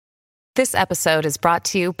This episode is brought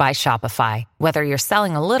to you by Shopify. Whether you're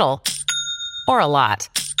selling a little or a lot,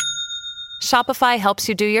 Shopify helps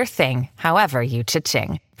you do your thing, however you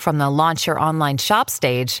cha-ching. From the launch your online shop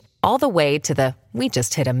stage, all the way to the we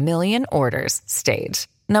just hit 1 million orders stage.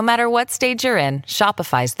 No matter what stage you're in,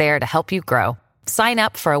 Shopify's there to help you grow. Sign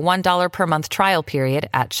up for a $1 per month trial period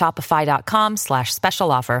at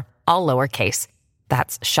shopify.com/special offer, all lowercase.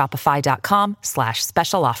 That's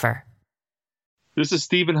shopify.com/special offer. This is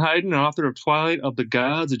Stephen Hayden, author of Twilight of the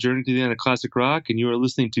Gods, A Journey to the End of Classic Rock, and you are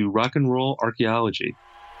listening to Rock and Roll Archaeology.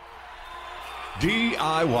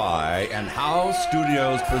 DIY and House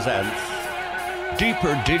Studios presents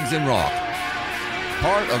Deeper Digs in Rock,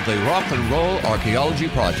 part of the Rock and Roll Archaeology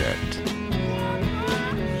Project.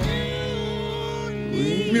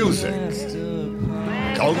 music,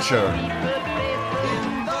 culture,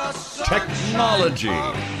 technology,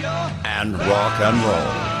 and rock and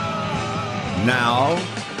roll. Now,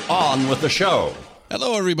 on with the show.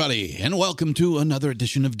 Hello, everybody, and welcome to another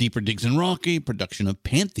edition of Deeper Digs in Rock, a production of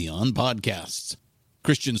Pantheon Podcasts.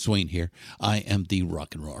 Christian Swain here. I am the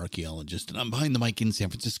rock and roll archaeologist, and I'm behind the mic in San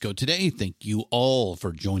Francisco today. Thank you all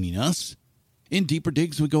for joining us. In Deeper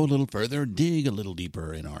Digs, we go a little further, dig a little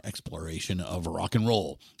deeper in our exploration of rock and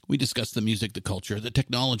roll. We discuss the music, the culture, the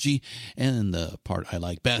technology, and the part I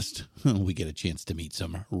like best, we get a chance to meet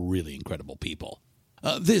some really incredible people.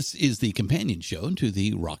 This is the companion show to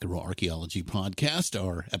the Rock and Roll Archaeology Podcast,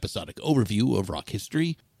 our episodic overview of rock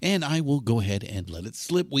history, and I will go ahead and let it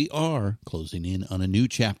slip. We are closing in on a new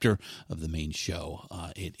chapter of the main show.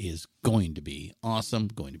 It is going to be awesome,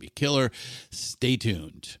 going to be killer. Stay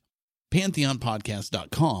tuned.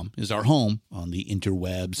 PantheonPodcast.com is our home on the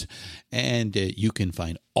interwebs, and you can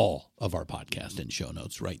find all of our podcast and show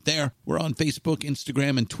notes right there. We're on Facebook,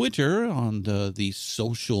 Instagram, and Twitter on the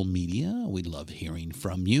social media. We love hearing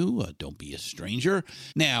from you. Don't be a stranger.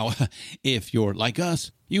 Now, if you're like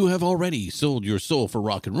us, you have already sold your soul for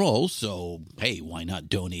rock and roll, so hey, why not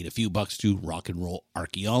donate a few bucks to Rock and Roll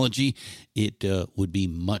Archaeology? It would be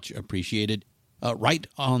much appreciated. Right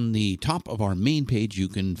on the top of our main page, you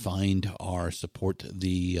can find our support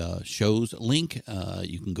the show's link.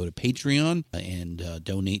 You can go to Patreon and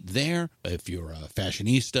donate there. If you're a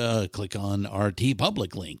fashionista, click on our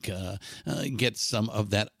TeePublic link. Get some of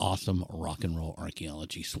that awesome rock and roll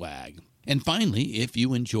archaeology swag. And finally, if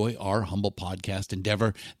you enjoy our humble podcast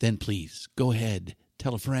endeavor, then please go ahead,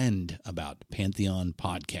 tell a friend about Pantheon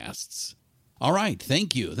Podcasts. All right,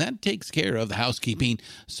 thank you. That takes care of the housekeeping,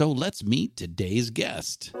 so let's meet today's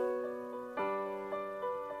guest.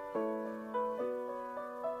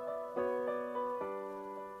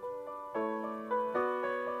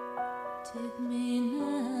 Take me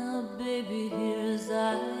now, baby, here as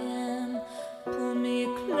I am. Pull me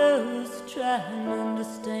close, try and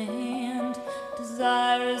understand.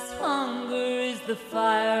 Desire is hunger, is the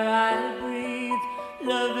fire I breathe.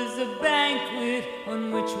 Love is a banquet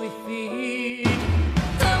on which we feed.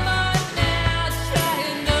 Come on now, try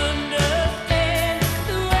and understand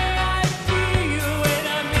the way I feel when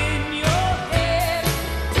I'm in your head.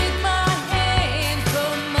 Take my hand,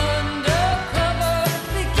 come undercover.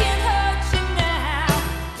 They can't hurt you now,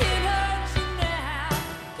 can't hurt you now,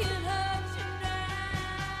 can't hurt you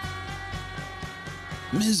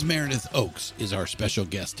now. Ms. Meredith Oakes is our special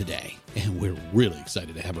guest today, and we're really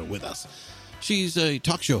excited to have her with us. She's a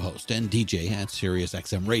talk show host and DJ at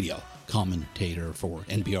SiriusXM Radio, commentator for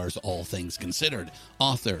NPR's All Things Considered,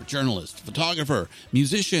 author, journalist, photographer,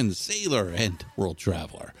 musician, sailor, and world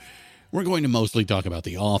traveler. We're going to mostly talk about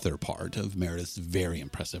the author part of Meredith's very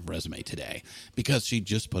impressive resume today, because she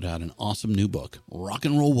just put out an awesome new book, Rock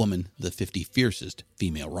and Roll Woman, The 50 Fiercest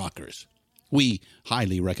Female Rockers. We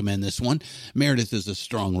highly recommend this one. Meredith is a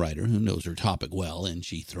strong writer who knows her topic well, and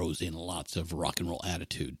she throws in lots of rock and roll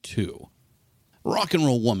attitude, too. Rock and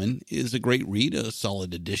Roll Woman is a great read, a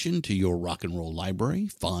solid addition to your rock and roll library,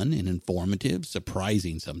 fun and informative,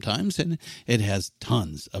 surprising sometimes, and it has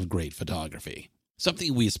tons of great photography.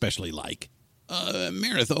 Something we especially like.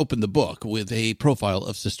 Meredith opened the book with a profile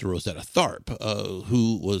of Sister Rosetta Tharpe,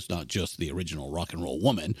 who was not just the original rock and roll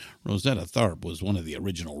woman. Rosetta Tharpe was one of the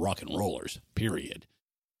original rock and rollers, period.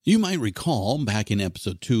 You might recall back in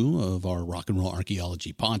episode 2 of our Rock and Roll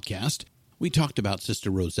Archaeology podcast, we talked about Sister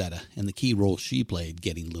Rosetta and the key role she played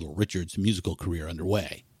getting Little Richard's musical career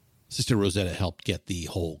underway. Sister Rosetta helped get the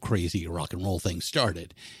whole crazy rock and roll thing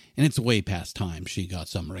started, and it's way past time she got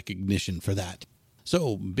some recognition for that.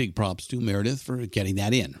 So big props to Meredith for getting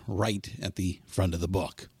that in right at the front of the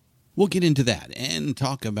book. We'll get into that and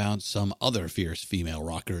talk about some other fierce female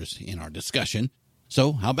rockers in our discussion.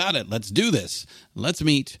 So how about it? Let's do this. Let's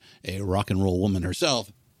meet a rock and roll woman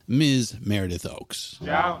herself, Ms. Meredith Oakes.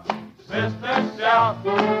 Shout, sister, shout.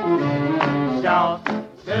 Shout,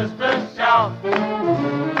 sister, shout.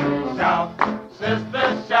 Shout,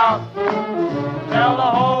 sister, shout. Tell the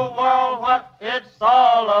whole world what it's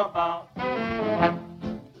all about.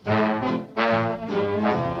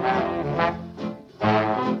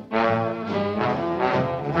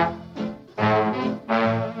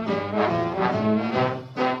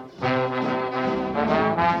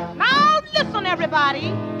 Now listen, everybody,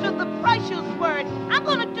 to the precious word. I'm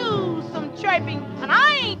gonna do some chirping, and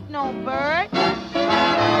I ain't no bird.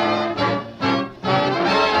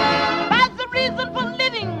 That's a reason for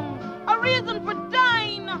living, a reason for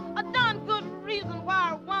dying, a darn good reason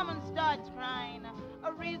why a woman starts crying,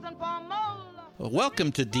 a reason for a mole.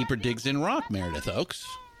 Welcome to Deeper Digs in Rock, Meredith Oakes.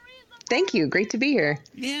 Thank you. Great to be here.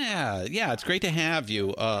 Yeah, it's great to have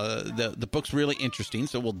you. The book's really interesting,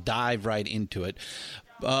 so we'll dive right into it.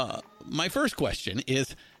 My first question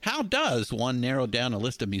is, how does one narrow down a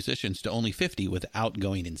list of musicians to only 50 without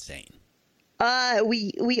going insane?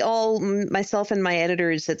 We all, myself and my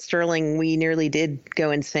editors at Sterling, we nearly did go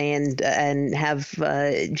insane and have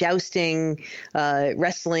jousting,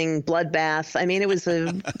 wrestling, bloodbath. I mean, it was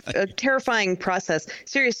a terrifying process.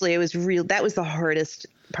 Seriously, it was real. That was the hardest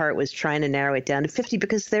part, was trying to narrow it down to 50,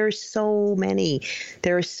 because there are so many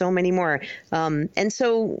more. And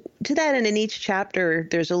so to that end, in each chapter,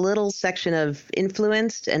 there's a little section of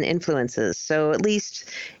influenced and influences. So at least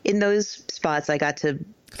in those spots, I got to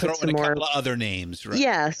throw in a couple of other names, right?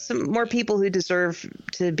 Yeah, some more people who deserve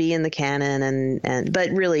to be in the canon, but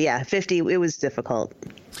really, 50. It was difficult.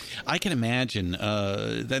 I can imagine.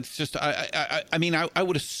 That's just. I mean, I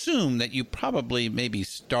would assume that you probably maybe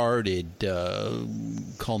started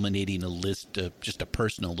culminating a list, just a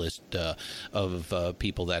personal list of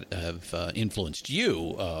people that have influenced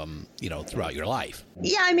you, throughout your life.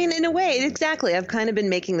 Yeah, I mean, in a way, exactly. I've kind of been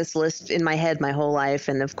making this list in my head my whole life,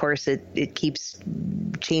 and of course, it keeps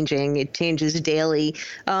changing. It changes daily.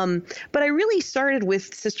 But I really started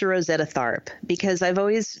with Sister Rosetta Tharpe, because I've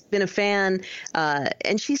always been a fan,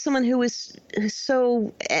 and she's someone who was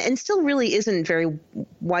so, and still really isn't very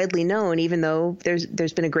widely known, even though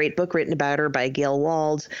there's been a great book written about her by Gail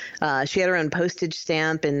Wald. She had her own postage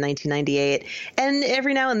stamp in 1998, and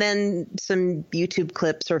every now and then some YouTube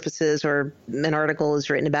clip surfaces or an article is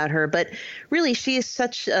written about her. But really, she is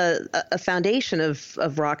such a foundation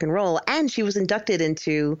of rock and roll, and she was inducted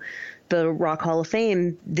into the Rock Hall of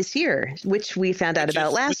Fame this year, which we found out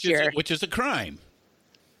about last year. Which is a crime.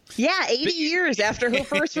 Yeah, 80 years after her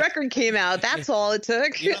first record came out. That's all it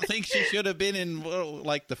took. You don't think she should have been in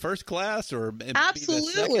like the first class or maybe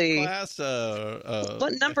absolutely the second class?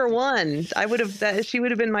 What number one? I would have. She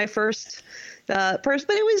would have been my first person.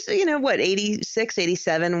 But it was 86,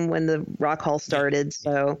 87 when the Rock Hall started.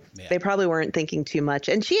 So they probably weren't thinking too much.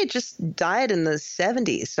 And she had just died in the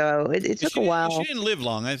 70s, so it took a while. She didn't live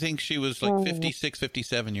long. I think she was like 56,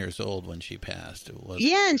 57 years old when she passed.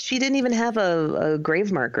 And she didn't even have a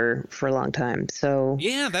grave marker for a long time. So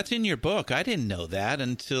yeah, that's in your book. I didn't know that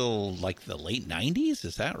until like the late 90s.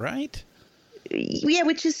 Is that right? Yeah,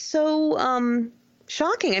 which is so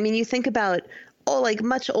shocking. I mean, you think about like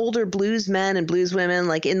much older blues men and blues women,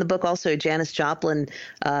 like in the book also Janis Joplin,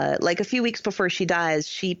 like a few weeks before she dies,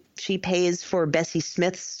 she pays for Bessie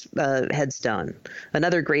Smith's headstone,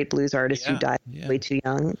 another great blues artist who died way too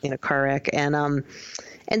young in a car wreck.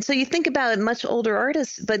 And so you think about much older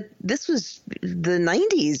artists, but this was the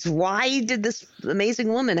 90s. Why did this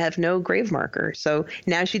amazing woman have no grave marker? So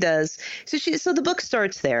now she does. So the book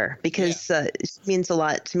starts there because it means a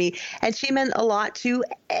lot to me. And she meant a lot to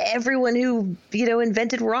everyone who,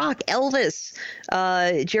 invented rock. Elvis,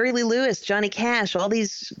 Jerry Lee Lewis, Johnny Cash, all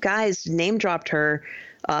these guys name dropped her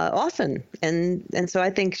often. And so I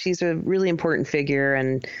think she's a really important figure,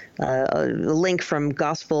 and a link from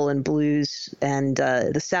gospel and blues and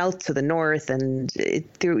the South to the North, and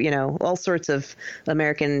through, all sorts of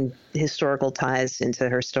American historical ties into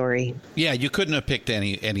her story. Yeah, you couldn't have picked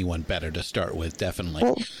anyone better to start with, definitely.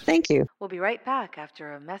 Well, thank you. We'll be right back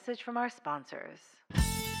after a message from our sponsors.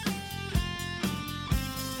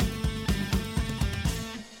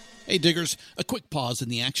 Hey, diggers, a quick pause in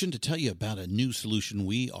the action to tell you about a new solution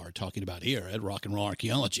we are talking about here at Rock and Roll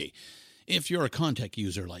Archaeology. If you're a contact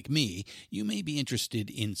user like me, you may be interested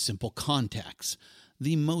in Simple Contacts,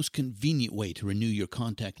 the most convenient way to renew your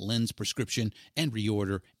contact lens prescription and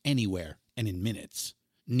reorder anywhere and in minutes.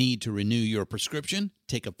 Need to renew your prescription?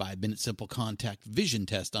 Take a 5-minute Simple Contact vision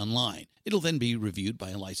test online. It'll then be reviewed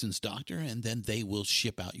by a licensed doctor, and then they will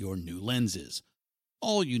ship out your new lenses.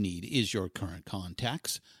 All you need is your current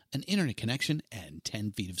contacts, an internet connection, and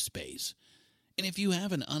 10 feet of space. And if you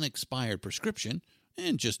have an unexpired prescription,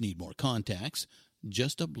 and just need more contacts,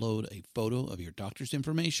 just upload a photo of your doctor's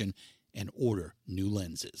information and order new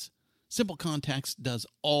lenses. Simple Contacts does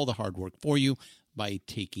all the hard work for you by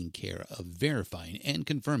taking care of verifying and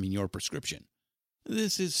confirming your prescription.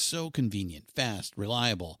 This is so convenient, fast,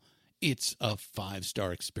 reliable. It's a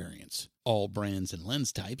 5-star experience. All brands and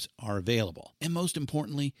lens types are available. And most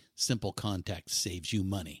importantly, Simple Contacts saves you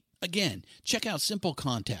money. Again, check out Simple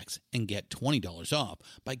Contacts and get $20 off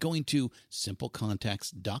by going to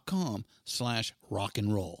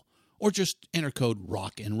simplecontacts.com/rockandroll, or just enter code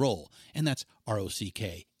rock and roll, and that's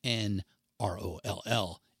ROCKNROLL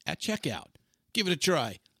at checkout. Give it a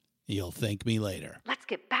try. You'll thank me later. Let's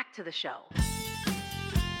get back to the show.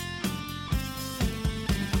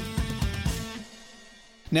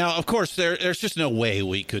 Now, of course, there's just no way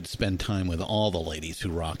we could spend time with all the ladies who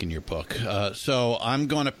rock in your book. So I'm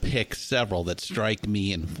going to pick several that strike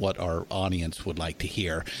me and what our audience would like to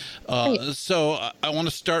hear. So I want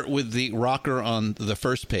to start with the rocker on the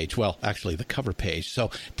first page. Well, actually, the cover page.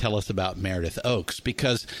 So tell us about Meredith Oaks,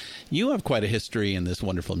 because you have quite a history in this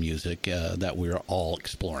wonderful music that we're all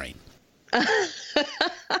exploring. You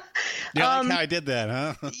like how I did that,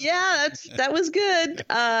 huh? Yeah, that was good.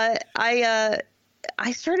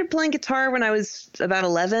 I started playing guitar when I was about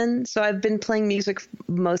 11, so I've been playing music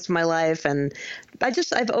most of my life, and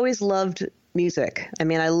I've always loved music. I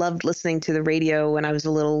mean, I loved listening to the radio when I was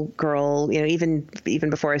a little girl, even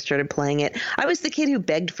before I started playing it. I was the kid who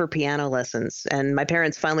begged for piano lessons, and my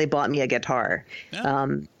parents finally bought me a guitar. Yeah.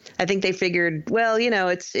 I think they figured, well,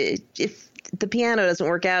 if the piano doesn't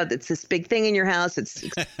work out, it's this big thing in your house, it's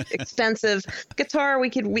expensive. Guitar, I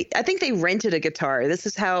think they rented a guitar. This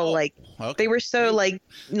is how they were so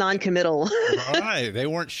non-committal. Right. They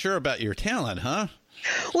weren't sure about your talent, huh?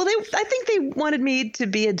 Well, I think they wanted me to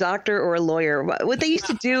be a doctor or a lawyer. What they used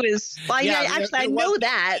to do is, I know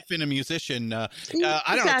that. Been a musician. I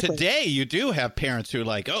don't know. Today, you do have parents who are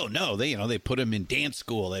like, oh no, they put them in dance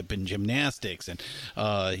school, they've been gymnastics, and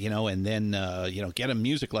and then get them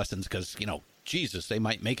music lessons because Jesus, they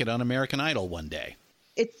might make it on American Idol one day.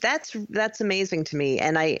 That's amazing to me,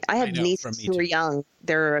 and I have nieces who are young.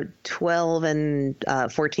 They're 12 and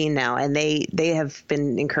 14 now, and they have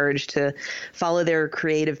been encouraged to follow their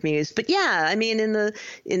creative muse. But yeah, I mean, in the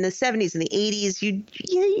 70s and the 80s, you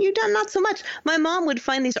done not so much. My mom would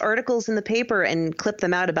find these articles in the paper and clip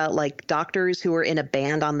them out about doctors who were in a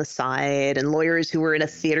band on the side and lawyers who were in a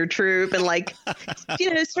theater troupe, and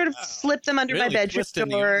sort of slip them under my bedroom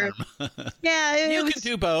door. Yeah, you can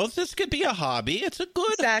do both. This could be a hobby. It's a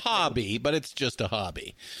good hobby, but it's just a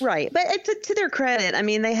hobby. Right. But to their credit, I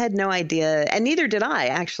mean, they had no idea, and neither did I,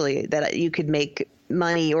 actually, that you could make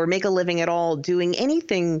money or make a living at all doing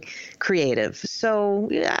anything creative. So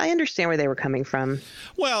yeah, I understand where they were coming from.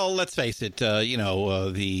 Well, let's face it,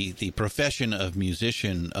 the profession of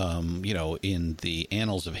musician, in the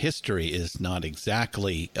annals of history is not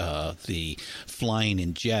exactly the flying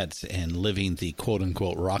in jets and living the quote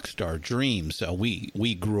unquote rock star dreams.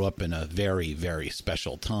 We grew up in a very, very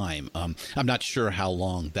special time. I'm not sure how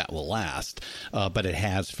long that will last, but it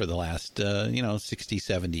has for the last 60,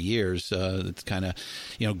 70 years. It's kind of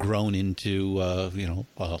grown into,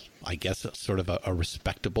 I guess, sort of a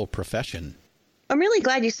respectable profession. I'm really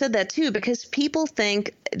glad you said that, too, because people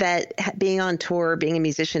think that being on tour, being a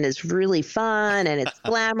musician is really fun and it's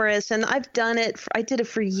glamorous. And I've done it. I did it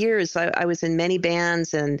for years. I was in many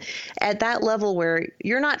bands, and at that level where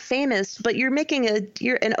you're not famous, but you're making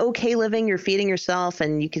you're an okay living. You're feeding yourself,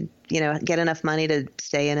 and you could, get enough money to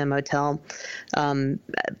stay in a motel.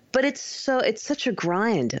 But it's such a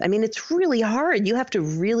grind. I mean, it's really hard. You have to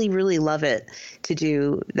really, really love it to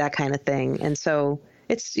do that kind of thing. And so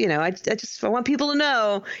it's, I want people to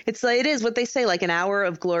know it is what they say, like an hour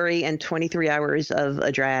of glory and 23 hours of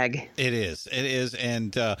a drag. It is.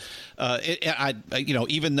 And,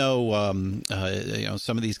 even though,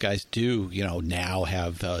 some of these guys do, now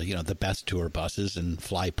have, the best tour buses and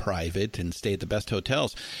fly private and stay at the best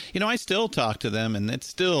hotels, I still talk to them, and it's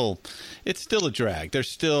still a drag.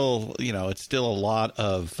 There's still, it's still a lot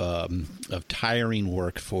of tiring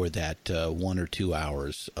work for that 1 or 2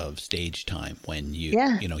 hours of stage time when you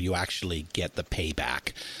actually get the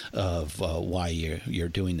payback of why you're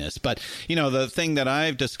doing this. But, the thing that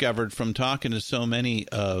I've discovered from talking to so many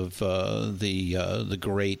of the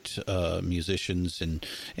great musicians and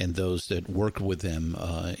those that worked with them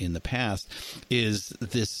in the past is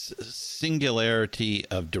this singularity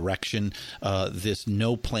of direction, this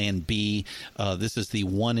no plan B. This is the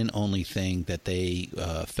one and only thing that they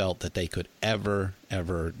felt that they could ever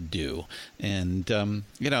ever do. And, so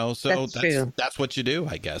that's what you do,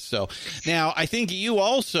 I guess. So now I think you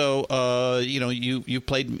also, you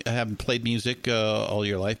haven't played music all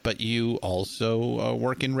your life, but you also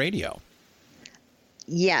work in radio.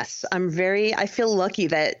 Yes, I feel lucky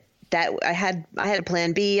that I had a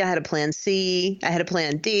plan B, I had a plan C, I had a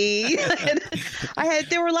plan D.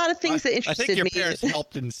 There were a lot of things that interested me. I think your parents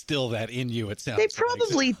helped instill that in you. It sounds they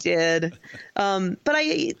probably did, but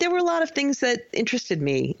there were a lot of things that interested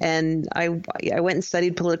me, and I went and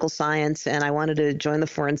studied political science, and I wanted to join the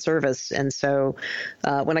Foreign Service. And so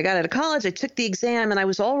when I got out of college, I took the exam, and I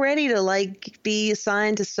was all ready to be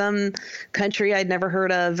assigned to some country I'd never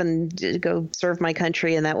heard of and go serve my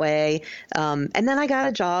country in that way. And then I got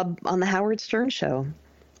a job on the Howard Stern show.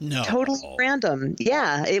 No. Totally random.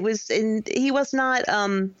 Yeah, it was he wasn't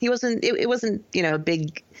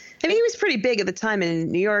big. I mean, he was pretty big at the time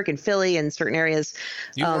in New York and Philly and certain areas.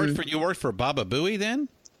 You worked for Baba Booey then?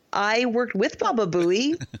 I worked with Baba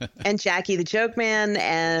Booey and Jackie the Joke Man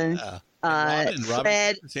and Fred. And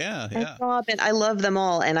Robin. I love them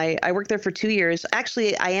all. And I worked there for 2 years.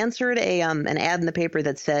 Actually, I answered an ad in the paper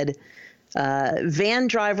that said, van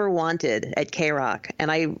driver wanted at K-Rock. And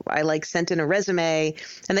I sent in a resume,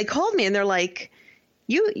 and they called me and they're like,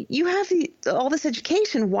 you have all this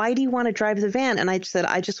education. Why do you want to drive the van? And I just said,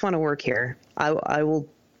 I just want to work here.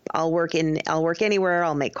 I'll work anywhere.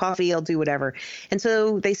 I'll make coffee. I'll do whatever. And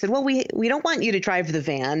so they said, well, we don't want you to drive the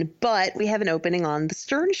van, but we have an opening on the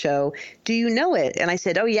Stern Show. Do you know it? And I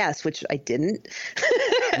said, oh yes, which I didn't.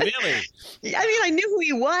 Really? I mean, I knew who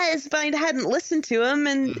he was, but I hadn't listened to him.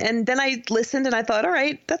 And then I listened and I thought, all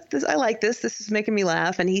right, I like this. This is making me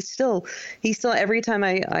laugh. And he's still every time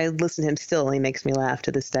I listen to him, still he makes me laugh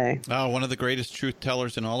to this day. Oh, one of the greatest truth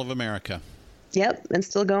tellers in all of America. Yep, and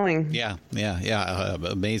still going. Yeah,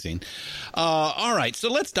 amazing. All right, so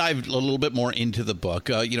let's dive a little bit more into the book.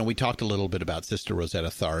 We talked a little bit about Sister Rosetta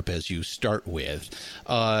Tharpe as you start with.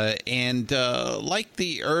 And like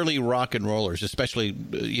the early rock and rollers, especially,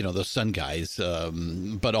 the Sun guys,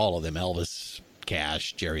 but all of them, Elvis,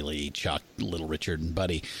 Cash, Jerry Lee, Chuck, Little Richard, and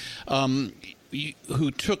Buddy,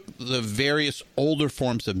 who took the various older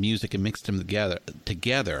forms of music and mixed them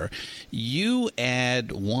together, you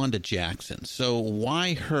add Wanda Jackson. So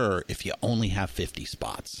why her if you only have 50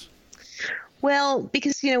 spots? Well,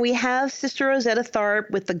 because, we have Sister Rosetta Tharpe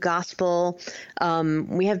with the gospel.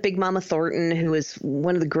 We have Big Mama Thornton, who is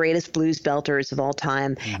one of the greatest blues belters of all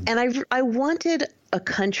time. And I wanted a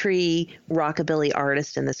country rockabilly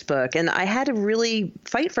artist in this book. And I had to really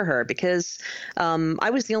fight for her because I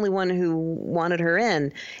was the only one who wanted her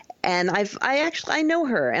in. And I know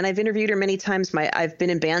her, and I've interviewed her many times. I've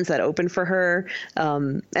been in bands that opened for her,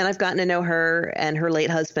 and I've gotten to know her and her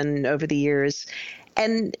late husband over the years.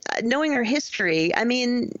 And knowing her history, I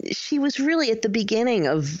mean, she was really at the beginning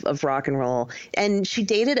of rock and roll. And she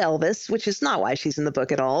dated Elvis, which is not why she's in the book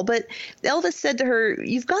at all. But Elvis said to her,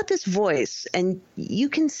 you've got this voice and you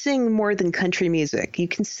can sing more than country music. You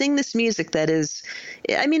can sing this music that is,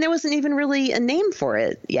 I mean, there wasn't even really a name for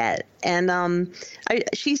it yet. And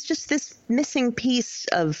she's just this missing piece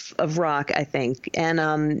of rock, I think.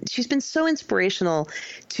 And she's been so inspirational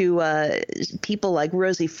to people like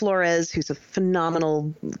Rosie Flores, who's a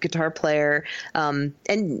phenomenal guitar player. And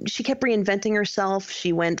she kept reinventing herself.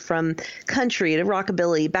 She went from country to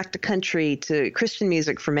rockabilly, back to country to Christian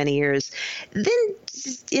music for many years. Then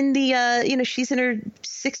in the, she's in her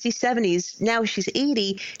 60s, 70s. Now she's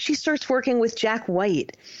 80. She starts working with Jack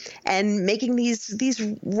White and making these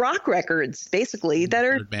rock records, basically, that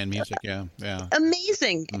are band music, yeah,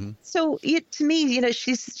 amazing. Mm-hmm. So to me,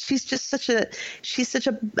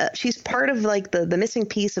 she's part of like the missing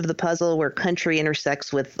piece of the puzzle where country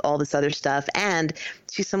intersects with all this other stuff, and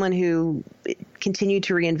she's someone who continued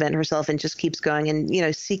to reinvent herself and just keeps going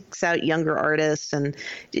and seeks out younger artists, and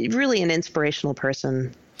really an inspirational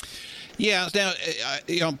person. Yeah. Now,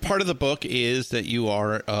 part of the book is that you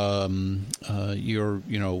are you're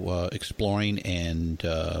exploring and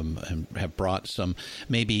have brought some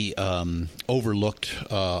maybe overlooked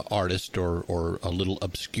artist or a little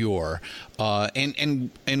obscure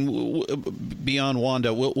and beyond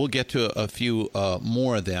Wanda, we'll get to a few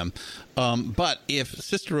more of them. But if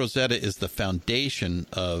Sister Rosetta is the foundation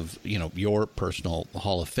of your personal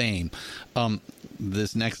Hall of Fame,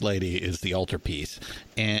 this next lady is the altarpiece,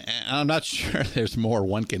 and I'm not sure there's more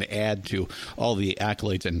one can add to all the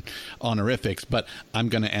accolades and honorifics, but I'm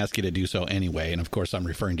going to ask you to do so anyway. And of course, I'm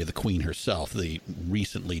referring to the Queen herself, the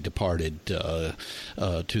recently departed to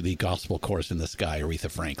the gospel chorus in the sky,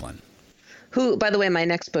 Aretha Franklin. Who, by the way, my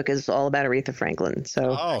next book is all about Aretha Franklin.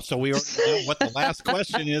 So, so we already know what the last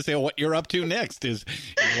question is. What you're up to next is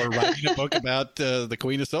we're writing a book about the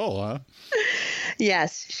Queen of Soul, huh?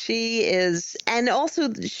 Yes, she is, and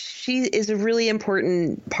also she is a really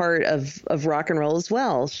important part of rock and roll as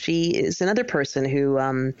well. She is another person who,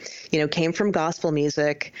 came from gospel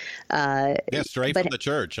music. Straight from the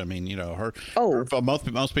church. I mean, her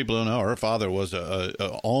most people don't know her father was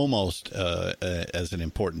almost as an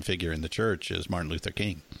important figure in the church as Martin Luther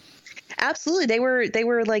King. Absolutely. They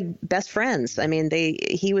were like best friends. I mean, they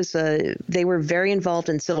were very involved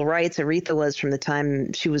in civil rights. Aretha was from the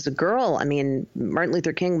time she was a girl. I mean, Martin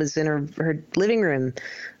Luther King was in her living room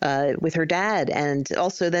with her dad. And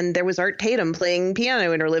also then there was Art Tatum playing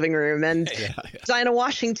piano in her living room and Dinah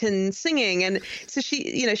Washington singing. And so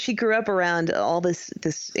she grew up around all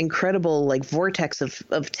this incredible like vortex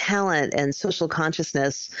of talent and social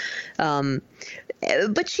consciousness.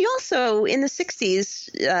 But she also, in the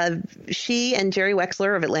 60s, she and Jerry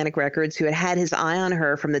Wexler of Atlantic Records, who had his eye on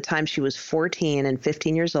her from the time she was 14 and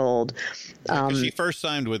 15 years old. She first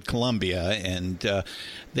signed with Columbia, and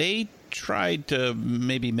they tried to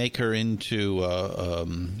maybe make her into,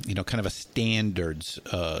 kind of a standards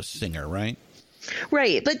singer, right?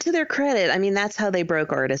 Right. But to their credit, I mean, that's how they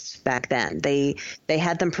broke artists back then. They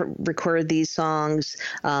had them record these songs.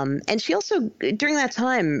 And she also, during that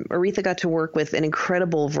time, Aretha got to work with an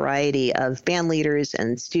incredible variety of band leaders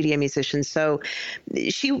and studio musicians. So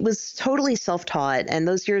she was totally self-taught. And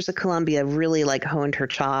those years at Columbia really like honed her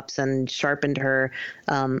chops and sharpened her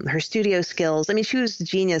studio skills. I mean, she was a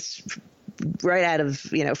genius right out of,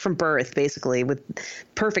 from birth, basically, with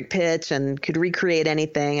perfect pitch and could recreate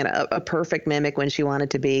anything and a perfect mimic when she wanted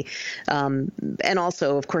to be. And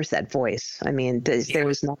also, of course, that voice. I mean, there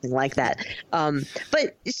was nothing like that.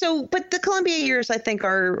 But the Columbia years, I think,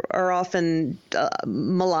 are often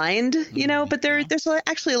maligned, but there's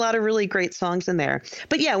actually a lot of really great songs in there.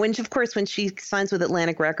 But yeah, when she signs with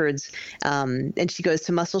Atlantic Records and she goes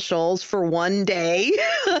to Muscle Shoals for one day,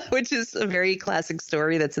 which is a very classic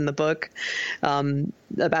story that's in the book.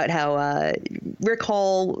 About how Rick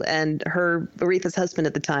Hall and Aretha's husband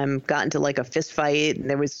at the time got into like a fist fight, and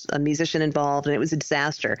there was a musician involved, and it was a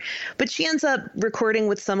disaster. But she ends up recording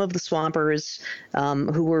with some of the Swampers,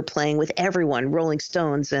 who were playing with everyone, Rolling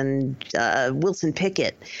Stones and Wilson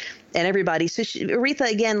Pickett and everybody. So Aretha,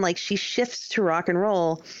 again, like she shifts to rock and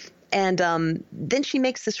roll. And then she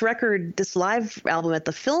makes this live album at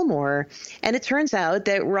the Fillmore, and it turns out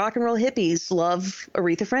that rock and roll hippies love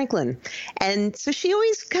Aretha Franklin. And so she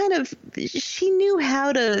always she knew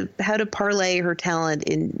how to parlay her talent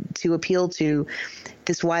to appeal to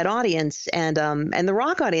this wide audience, and the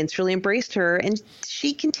rock audience really embraced her, and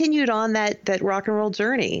she continued on that rock and roll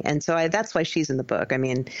journey. And so that's why she's in the book. I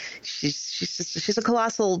mean, she's a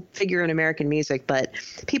colossal figure in American music, but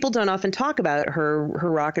people don't often talk about her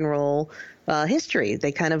rock and roll history.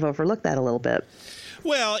 They kind of overlook that a little bit.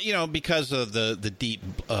 Well, because of the deep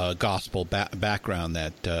gospel background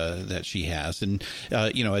that she has, and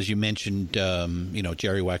as you mentioned,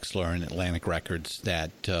 Jerry Wexler and Atlantic Records that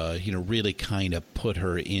really kind of put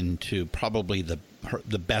her into probably the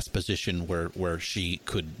best position where she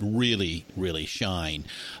could really shine,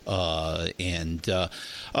 and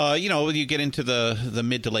you get into the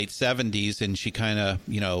mid to late 70s, and she kind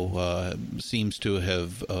of seems to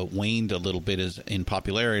have waned a little bit in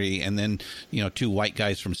popularity, and then two white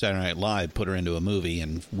guys from Saturday Night Live put her into a movie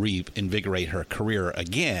and reinvigorate her career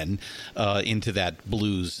again into that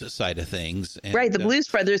blues side of things. And, right, the Blues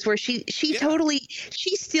Brothers, where she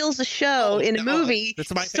steals a show in a movie.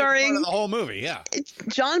 That's my starring favorite part of the whole movie. Yeah.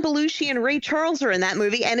 John Belushi and Ray Charles are in that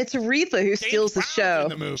movie, and it's Aretha who steals the show.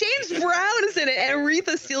 James Brown is in it, and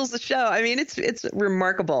Aretha steals the show. I mean, it's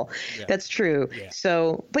remarkable. Yeah. That's true. Yeah.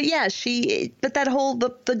 So, but yeah, but that whole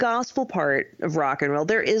the gospel part of rock and roll.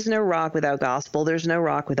 There is no rock without gospel. There's no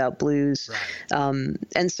rock without blues. Right.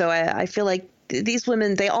 And so I feel like these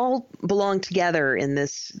women, they all belong together in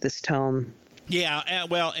this tome. Yeah,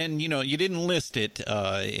 well, and you didn't list it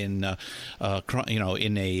in a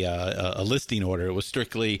listing order. It was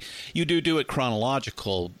strictly you do it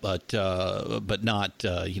chronological, but not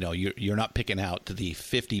you're not picking out the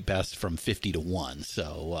 50 best from 50 to 1.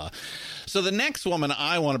 So the next woman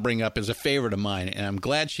I want to bring up is a favorite of mine, and I'm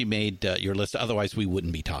glad she made your list. Otherwise, we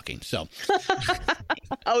wouldn't be talking. So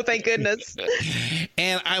Oh, thank goodness.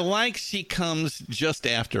 And I like she comes just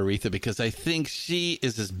after Aretha because I think she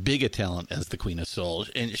is as big a talent as the Queen of Soul.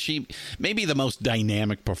 And she may be the most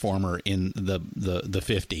dynamic performer in the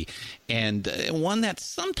 50. And one that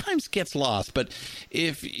sometimes gets lost. But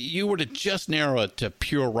if you were to just narrow it to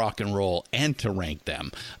pure rock and roll and to rank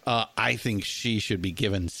them, I think she should be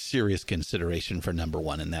given serious consideration for number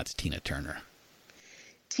one, and that's Tina Turner.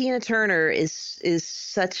 Tina Turner is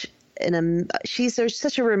such she's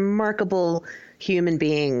such a remarkable human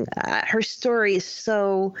being. Her story is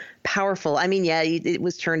so powerful. I mean, yeah, it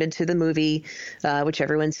was turned into the movie, which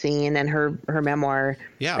everyone's seen, and her memoir,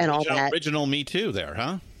 and all that. Original Me Too, there,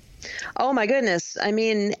 huh? Oh my goodness! I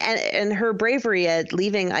mean, and her bravery at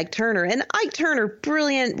leaving Ike Turner, and Ike Turner,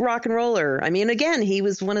 brilliant rock and roller. I mean, again, he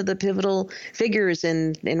was one of the pivotal figures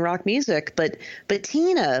in rock music. But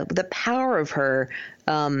Tina, the power of her.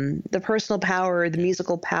 The personal power, the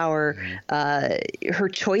musical power, her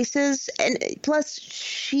choices, and plus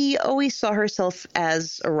she always saw herself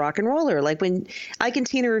as a rock and roller. Like when Ike and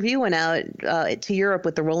Tina Review went out to Europe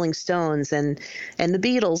with the Rolling Stones and the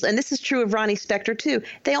Beatles, and this is true of Ronnie Spector too,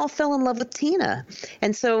 they all fell in love with Tina.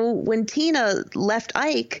 And so when Tina left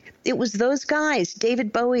Ike, it was those guys,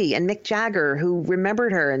 David Bowie and Mick Jagger, who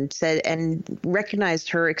remembered her and said and recognized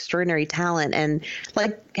her extraordinary talent and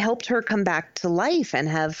like helped her come back to life and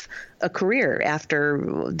have a career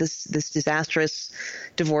after this disastrous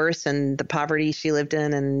divorce and the poverty she lived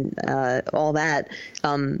in and all that.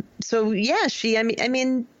 So yeah,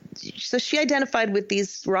 so she identified with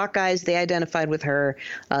these rock guys. They identified with her.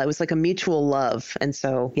 It was like a mutual love. And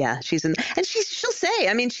so, yeah, she'll say,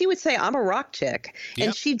 I mean, she would say, I'm a rock chick. Yep.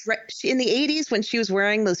 And she in the 80s, when she was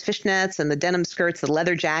wearing those fishnets and the denim skirts, the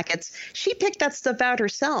leather jackets, she picked that stuff out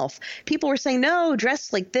herself. People were saying, no,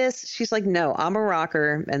 dress like this. She's like, no, I'm a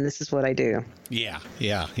rocker and this is what I do. Yeah.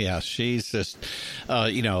 She's just,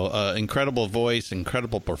 incredible voice,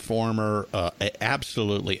 incredible performer,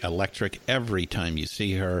 absolutely electric every time you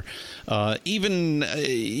see her. Even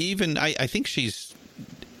I think she's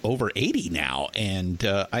over 80 now, and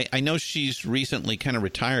I know she's recently kind of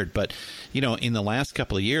retired, but in the last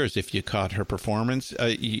couple of years, if you caught her performance,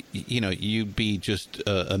 you'd be just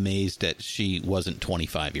amazed that she wasn't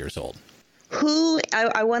 25 years old.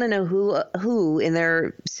 I want to know who in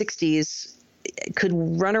their 60s could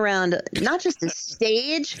run around not just a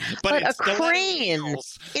stage, but a crane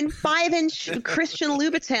in 5-inch Christian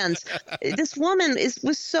Louboutins. This woman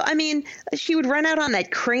was so, I mean, she would run out on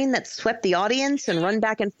that crane that swept the audience and run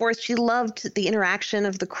back and forth. She loved the interaction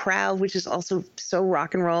of the crowd, which is also so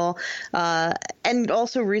rock and roll, and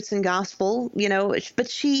also roots in gospel,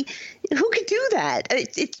 but who could do that?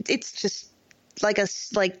 It's just, like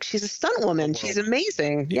she's a stunt woman. She's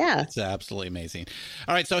amazing. Yeah. It's absolutely amazing.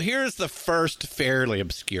 All right. So here's the first fairly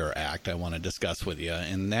obscure act I want to discuss with you.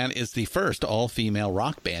 And that is the first all-female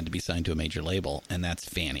rock band to be signed to a major label. And that's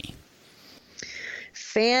Fanny.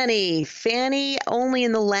 Fanny, only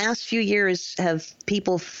in the last few years have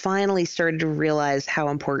people finally started to realize how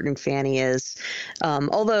important Fanny is.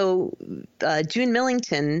 Although June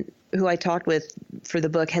Millington, who I talked with for the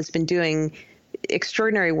book, has been doing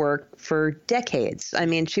extraordinary work for decades. I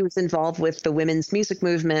mean, she was involved with the women's music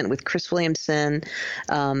movement with Chris Williamson.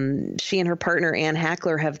 She and her partner Ann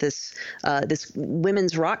Hackler have this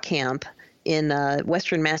women's rock camp in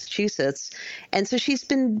Western Massachusetts, and so she's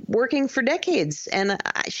been working for decades. And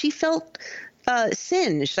she felt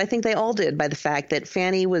singed. I think they all did by the fact that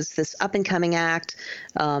Fanny was this up and coming act.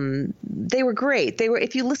 They were great. They were.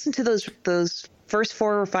 If you listen to those first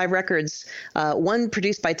 4 or 5 records, one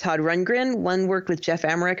produced by Todd Rundgren, one worked with Jeff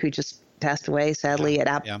Emmerich, who just passed away sadly at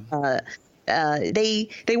Apple. Yeah.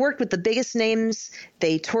 They worked with the biggest names,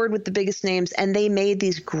 they toured with the biggest names, and they made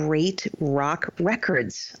these great rock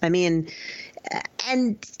records. I mean,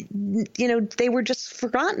 and they were just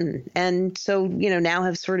forgotten, and so now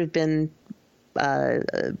have sort of been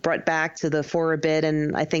brought back to the fore a bit,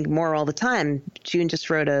 and I think more all the time. June just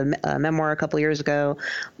wrote a memoir a couple years ago.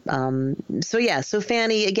 So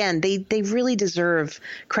Fanny, again, they really deserve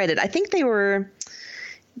credit. I think they were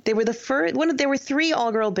the first there were 3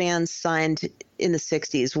 all-girl bands signed in the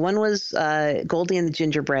 60s. One was Goldie and the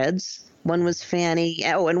Gingerbreads. One was Fanny.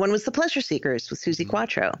 Oh, and one was the Pleasure Seekers with Suzi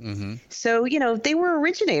Quatro. Mm-hmm. So, they were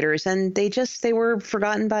originators, and they were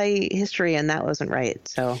forgotten by history, and that wasn't right.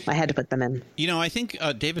 So I had to put them in. I think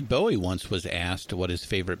David Bowie once was asked what his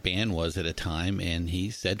favorite band was at a time, and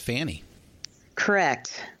he said Fanny.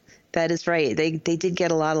 Correct. That is right. They did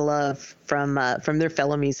get a lot of love from their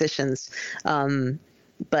fellow musicians.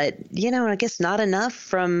 But, I guess not enough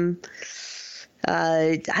from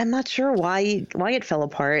I'm not sure why it fell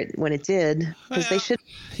apart when it did, because they should.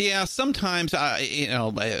 Yeah, sometimes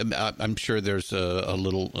I'm sure there's a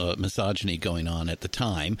little misogyny going on at the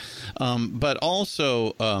time, but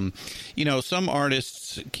also some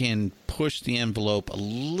artists can push the envelope a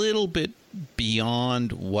little bit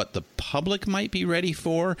beyond what the public might be ready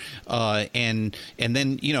for, and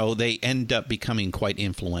then they end up becoming quite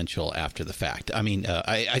influential after the fact. I mean,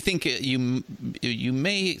 I think you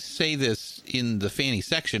may say this in the Fanny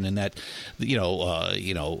section, in that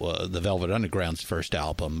the Velvet Underground's first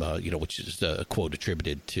album, which is a quote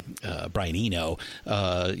attributed to Brian Eno,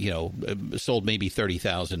 sold maybe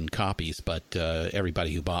 30,000 copies, but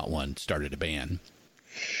everybody who bought one started a band.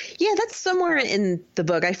 Yeah, that's somewhere in the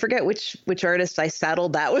book. I forget which artist I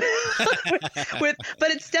saddled that with,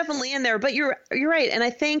 but it's definitely in there. But you're right, and I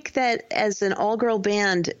think that as an all-girl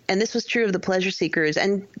band, and this was true of the Pleasure Seekers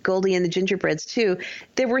and Goldie and the Gingerbreads too,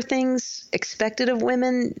 there were things expected of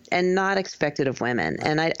women and not expected of women,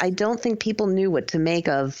 and I don't think people knew what to make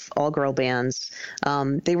of all-girl bands.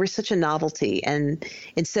 They were such a novelty, and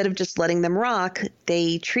instead of just letting them rock,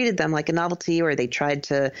 they treated them like a novelty, or they tried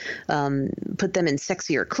to put them in sexier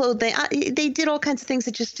clothing. They did all kinds of things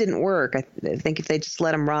that just didn't work. I think if they just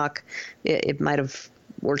let them rock, it might have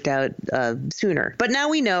worked out sooner. But now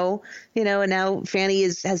we know, and now Fanny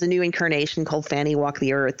has a new incarnation called Fanny Walk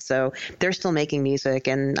the Earth. So they're still making music,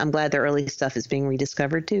 and I'm glad their early stuff is being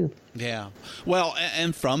rediscovered too. Yeah. Well,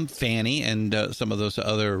 and from Fanny and some of those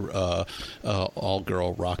other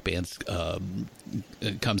all-girl rock bands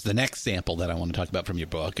comes the next sample that I want to talk about from your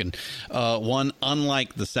book, and one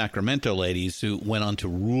unlike the Sacramento Ladies, who went on to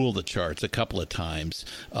rule the charts a couple of times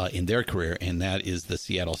in their career, and that is the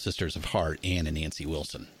Seattle Sisters of Heart, Ann and Nancy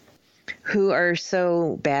Wilson, who are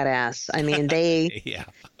so badass. I mean, they yeah.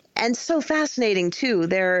 And so fascinating too.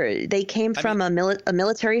 They came from a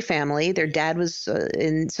military family. Their dad was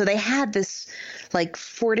so they had this like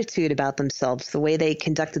fortitude about themselves, the way they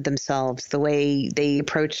conducted themselves, the way they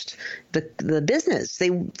approached the business.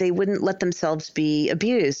 They wouldn't let themselves be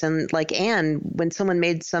abused. And like Anne, when someone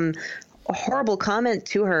made some horrible comment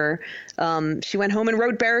to her, she went home and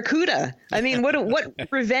wrote Barracuda. I mean, what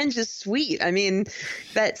revenge is sweet. I mean,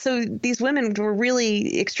 so these women were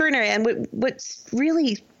really extraordinary. And what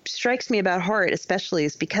really strikes me about Heart especially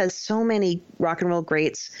is because so many rock and roll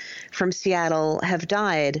greats from Seattle have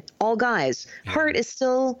died, all guys. Yeah. Heart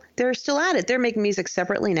they're still at it. They're making music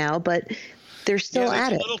separately now, but they're still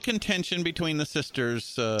at it. A little contention between the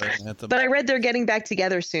sisters. But I read they're getting back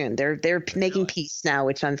together soon. They're making peace now,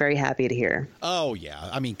 which I'm very happy to hear. Oh yeah,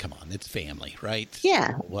 I mean, come on, it's family, right?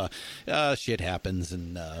 Yeah. Well, shit happens,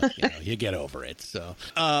 and you get over it. So.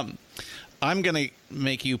 I'm going to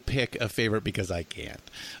make you pick a favorite because I can't.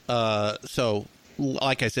 So,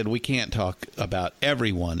 like I said, we can't talk about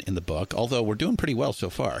everyone in the book, although we're doing pretty well so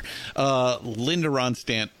far. Linda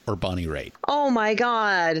Ronstadt or Bonnie Raitt? Oh, my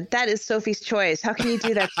God. That is Sophie's choice. How can you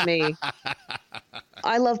do that to me?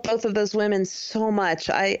 I love both of those women so much.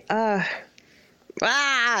 I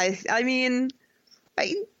mean,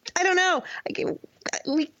 I don't know.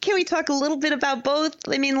 Can we talk a little bit about both?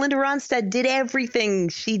 I mean, Linda Ronstadt did everything.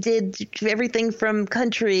 She did everything from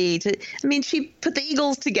country to, I mean, she put the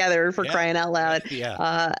Eagles together for crying out loud.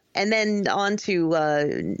 Yeah. And then on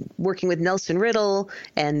to working with Nelson Riddle,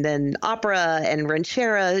 and then opera and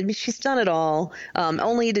ranchera. I mean, she's done it all.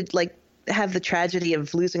 Only to have the tragedy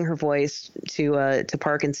of losing her voice to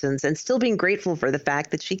Parkinson's, and still being grateful for the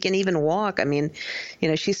fact that she can even walk. I mean,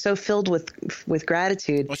 she's so filled with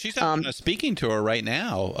gratitude. Well, she's on a speaking tour right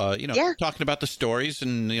now, talking about the stories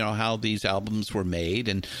and, how these albums were made,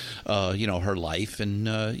 and, her life. And,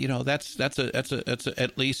 that's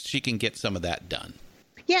at least she can get some of that done.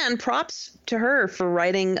 Yeah. And props to her for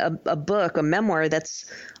writing a book, a memoir that's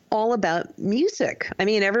all about music. I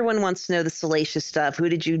mean, everyone wants to know the salacious stuff. Who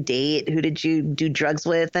did you date? Who did you do drugs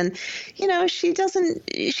with? And, she doesn't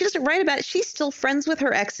write about it. She's still friends with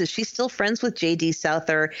her exes. She's still friends with J.D.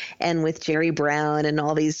 Souther and with Jerry Brown and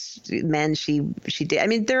all these men she did. I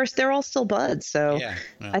mean, they're all still buds. So yeah.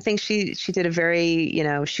 I think she did a very,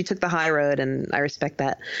 she took the high road, and I respect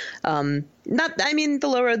that. The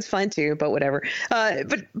low road's fine too, but whatever.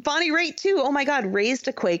 But Bonnie Raitt too. Oh my God, raised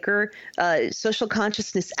a Quaker, social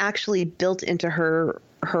consciousness actually built into her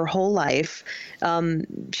her whole life.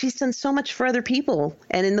 She's done so much for other people.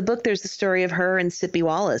 And in the book, there's the story of her and Sippy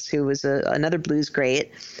Wallace, who was another blues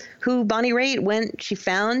great, who Bonnie Raitt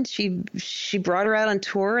she brought her out on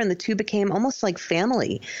tour, and the two became almost like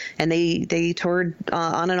family. And they toured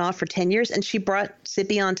on and off for 10 years. And she brought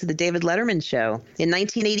Sippy onto the David Letterman show in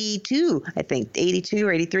 1982, I think, 82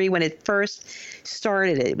 or 83, when it first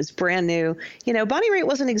started. It was brand new. Bonnie Raitt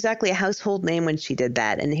wasn't exactly a household name when she did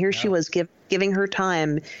that. And here she was giving her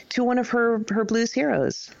time to one of her blues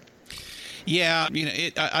heroes. Yeah,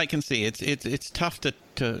 I can see it's tough to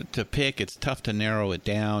pick. It's tough to narrow it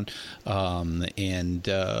down, and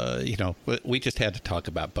we just had to talk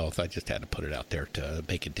about both. I just had to put it out there to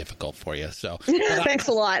make it difficult for you. So thanks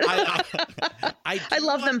a lot. I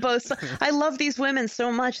love them both. I love these women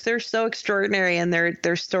so much. They're so extraordinary, and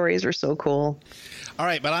their stories are so cool. All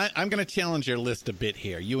right, but I'm going to challenge your list a bit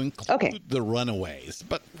here. You include the Runaways,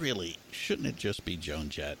 but really, shouldn't it just be Joan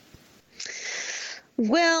Jett?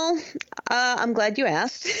 Well, I'm glad you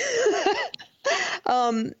asked.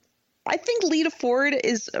 I think Lita Ford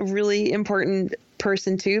is a really important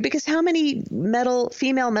person too, because how many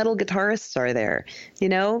female metal guitarists are there?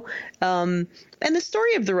 And the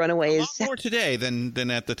story of the Runaways. A lot more today than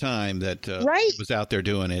at the time that was out there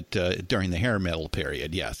doing it during the hair metal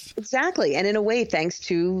period. Yes, exactly, and in a way, thanks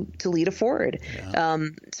to Lita Ford. Yeah.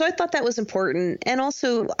 So I thought that was important, and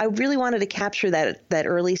also I really wanted to capture that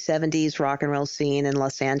early '70s rock and roll scene in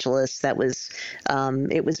Los Angeles. That was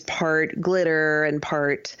it was part glitter and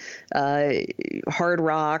part hard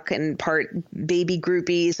rock and part baby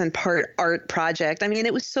groupies and part art project. I mean,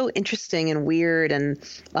 it was so interesting and weird. And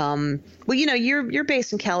you're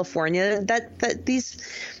based in California. That these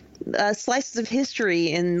slices of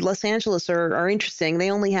history in Los Angeles are interesting.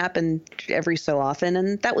 They only happen every so often,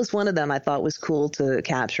 and that was one of them I thought was cool to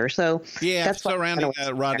capture. So that's surrounding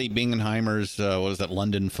Rodney Bingenheimer's what was that,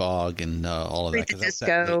 London Fog and all of that. The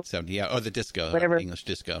disco. The disco. Whatever. English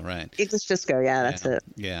disco, right. English disco, that's it.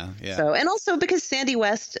 Yeah. So, and also because Sandy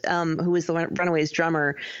West, who was the Runaways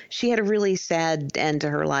drummer, she had a really sad end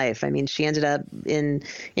to her life. I mean, she ended up in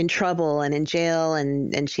trouble and in jail,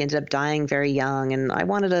 and she ended up dying very young, and I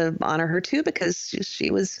wanted to honor her too, because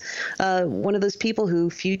she was one of those people who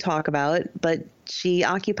few talk about, but she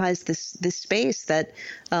occupies this space that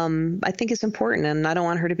I think is important, and I don't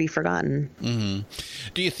want her to be forgotten. Mm-hmm.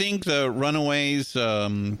 Do you think the Runaways,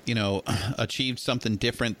 achieved something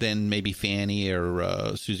different than maybe Fanny or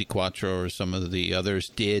Suzi Quatro or some of the others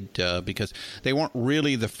did? Because they weren't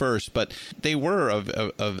really the first, but they were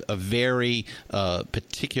a very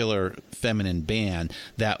particular feminine band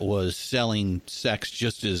that was selling sex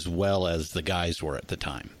just as well as the guys were at the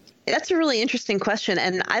time. That's a really interesting question,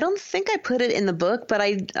 and I don't think I put it in the book, but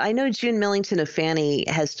I know June Millington of Fanny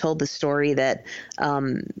has told the story that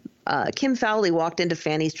Kim Fowley walked into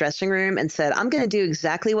Fanny's dressing room and said, "I'm going to do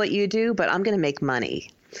exactly what you do, but I'm going to make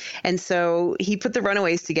money." And so he put the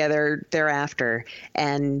Runaways together thereafter,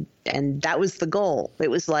 and that was the goal.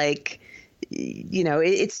 It was like,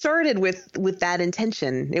 it started with that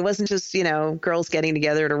intention. It wasn't just, girls getting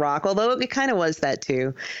together to rock, although it kind of was that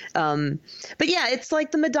too. But yeah, it's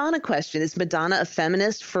like the Madonna question. Is Madonna a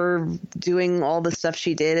feminist for doing all the stuff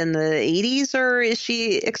she did in the 80s, or is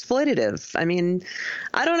she exploitative? I mean,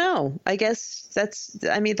 I don't know. I guess that's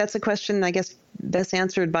a question, I guess, best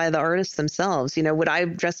answered by the artists themselves. Would I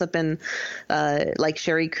dress up in like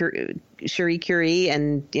Cherie Curie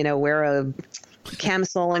and, wear a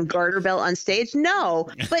camisole and garter belt on stage? No,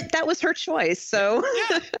 but that was her choice. So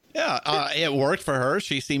it worked for her.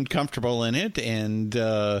 She seemed comfortable in it, and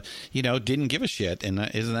didn't give a shit. And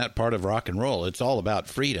isn't that part of rock and roll? It's all about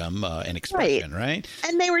freedom and expression, right?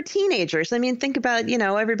 And they were teenagers. I mean, think about,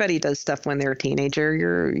 everybody does stuff when they're a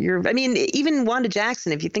teenager. I mean, even Wanda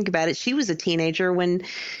Jackson, if you think about it, she was a teenager when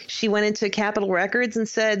she went into Capitol Records and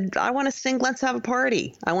said, "I want to sing Let's Have a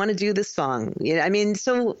Party. I want to do this song." I mean,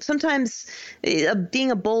 so sometimes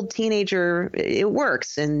being a bold teenager, it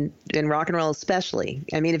works, and in rock and roll especially.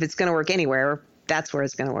 I mean, if it's going to work anywhere, that's where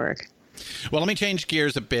it's going to work. Well, let me change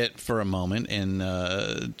gears a bit for a moment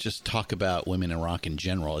and just talk about women in rock in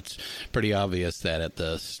general. It's pretty obvious that at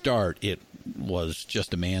the start it was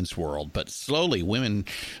just a man's world, but slowly women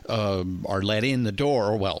are let in the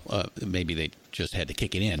door. Well, maybe they just had to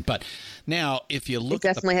kick it in, but now if you look,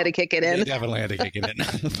 had to kick it in. They definitely had to kick it in.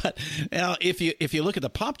 But now, if you look at the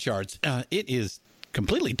pop charts, it is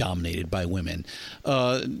completely dominated by women.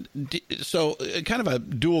 So kind of a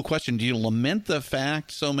dual question. Do you lament the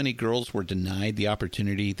fact so many girls were denied the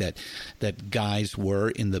opportunity that guys were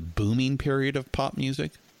in the booming period of pop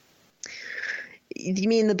music? You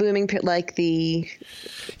mean the booming like the?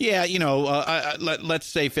 Yeah, let's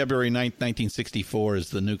say February 9th, 1964 is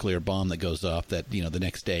the nuclear bomb that goes off. That the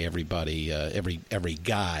next day everybody, every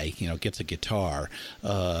guy, gets a guitar,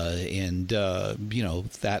 and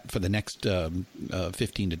that for the next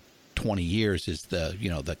 15 to 20 years is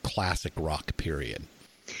the classic rock period.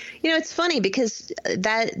 It's funny because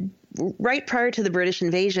that right prior to the British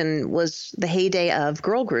invasion was the heyday of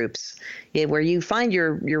girl groups, where you find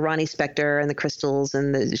your Ronnie Spector and the Crystals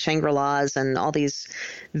and the Shangri-Las and all these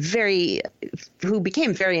who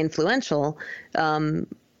became very influential.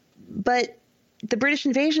 But the British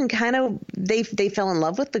invasion kind of, they fell in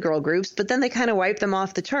love with the girl groups, but then they kind of wiped them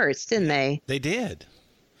off the charts, didn't they? They did.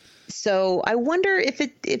 So I wonder if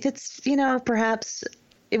it's, perhaps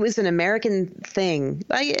it was an American thing.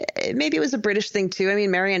 Maybe it was a British thing too. I mean,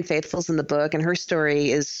 Marianne Faithfull's in the book, and her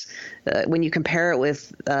story is, when you compare it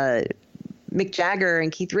with Mick Jagger and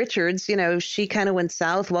Keith Richards, she kind of went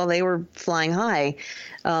south while they were flying high.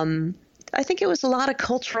 I think it was a lot of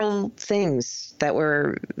cultural things that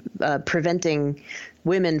were preventing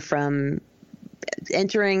women from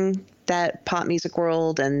entering that pop music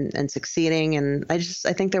world and succeeding. And I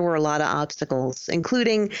think there were a lot of obstacles,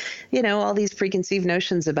 including, all these preconceived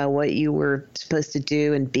notions about what you were supposed to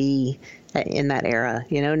do and be in that era.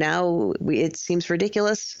 Now it seems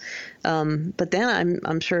ridiculous. But then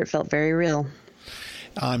I'm sure it felt very real.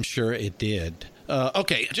 I'm sure it did.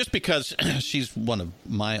 Okay, just because she's one of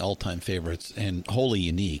my all-time favorites and wholly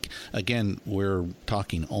unique. Again, we're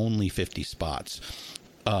talking only 50 spots.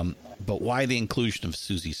 But why the inclusion of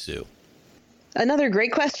Siouxsie Sioux? Another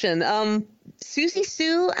great question. Siouxsie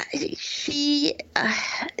Sioux,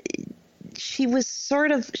 she was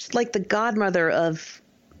sort of like the godmother of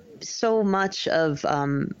so much of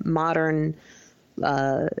modern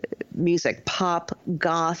music, pop,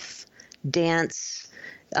 goth, dance.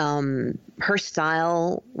 Her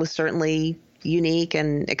style was certainly unique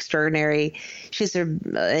and extraordinary. She's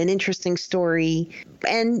an interesting story,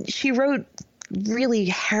 and she wrote really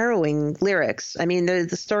harrowing lyrics. I mean,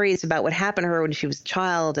 the story is about what happened to her when she was a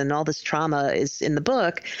child, and all this trauma is in the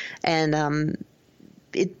book. And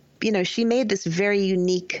she made this very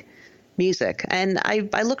unique music. And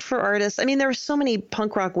I looked for artists. I mean, there were so many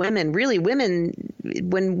punk rock women. Really, when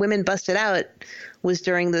women busted out was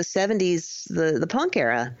during the 70s, the punk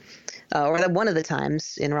era. Or one of the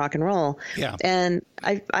times in rock and roll. Yeah. And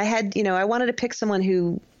I had, I wanted to pick someone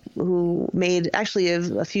who made actually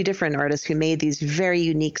a few different artists who made these very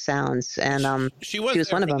unique sounds, and she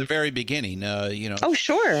was one of them from the very beginning. Oh,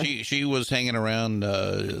 sure. She was hanging around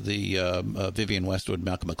the Vivienne Westwood,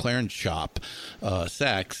 Malcolm McLaren shop,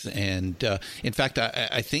 Sex, and in fact,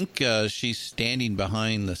 I think she's standing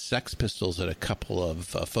behind the Sex Pistols at a couple of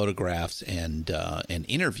photographs and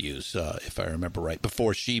interviews, if I remember right,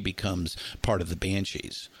 before she becomes part of the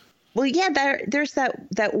Banshees. Well, yeah, there's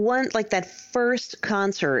that one, like that first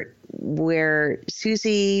concert where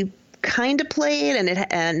Siouxsie kind of played,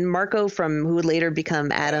 and Marco who would later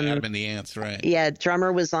become Adam and the Ants, right? Yeah,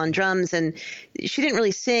 drummer was on drums, and she didn't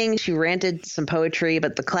really sing. She ranted some poetry,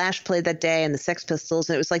 but the Clash played that day, and the Sex Pistols,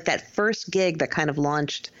 and it was like that first gig that kind of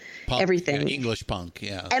launched everything. Yeah, English punk,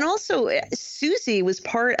 yeah. And also, Siouxsie was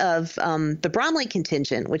part of the Bromley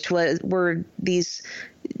contingent, which were these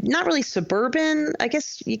not really suburban. I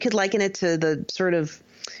guess you could liken it to the sort of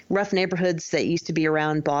rough neighborhoods that used to be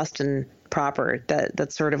around Boston proper.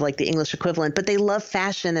 That's sort of like the English equivalent. But they love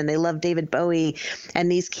fashion, and they love David Bowie. And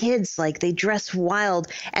these kids, like, they dress wild,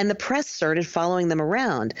 and the press started following them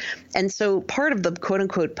around. And so part of the quote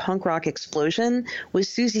unquote punk rock explosion was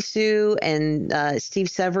Siouxsie Sioux and Steve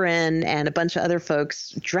Severin and a bunch of other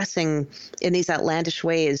folks dressing in these outlandish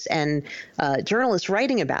ways, and journalists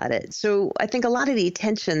writing about it. So I think a lot of the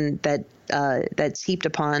attention that's heaped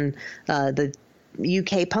upon the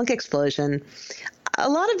UK punk explosion, a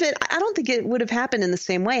lot of it, I don't think it would have happened in the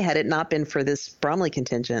same way had it not been for this Bromley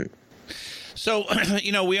contingent. So,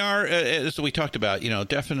 we are, as we talked about,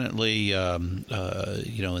 definitely, in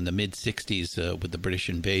the mid-'60s with the British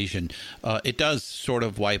invasion, it does sort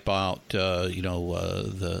of wipe out,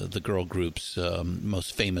 the girl groups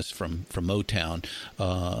most famous from Motown.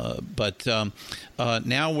 But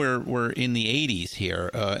now we're in the 80s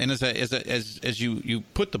here. And as you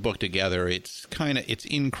put the book together, it's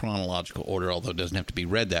in chronological order, although it doesn't have to be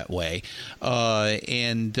read that way.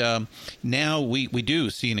 And now we do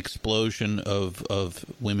see an explosion of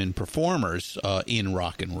women performers in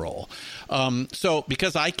rock and roll. So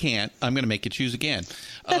because I can't, I'm going to make you choose again.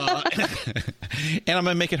 And I'm going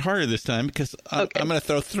to make it harder this time because I'm going to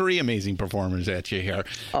throw three amazing performers at you here.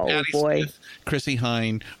 Oh, Patti boy. Smith, Chrissie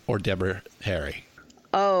Hynde, or Deborah Harry.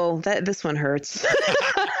 Oh, this one hurts.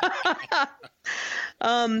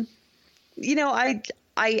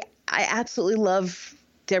 I absolutely love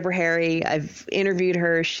Deborah Harry. I've interviewed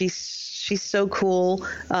her. She's so cool.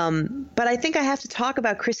 But I think I have to talk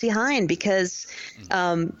about Chrissie Hynde because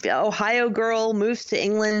Ohio girl, moves to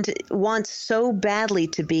England, wants so badly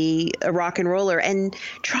to be a rock and roller and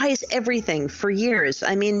tries everything for years.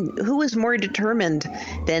 I mean, who was more determined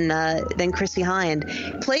than Chrissie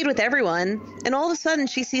Hynde? Played with everyone, and all of a sudden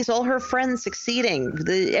she sees all her friends succeeding.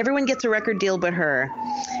 Everyone gets a record deal but her.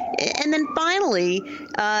 And then finally,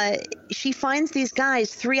 she finds these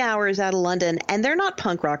guys 3 hours out of London, and they're not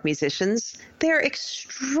punk rock musicians. They're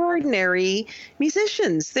extraordinary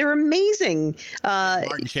musicians. They're amazing.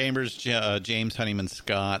 Martin Chambers, James Honeyman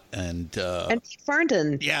Scott, and Pete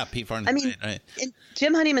Farndon. Yeah, Pete Farndon. I mean, right. And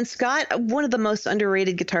Jim Honeyman Scott, one of the most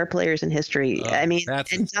underrated guitar players in history.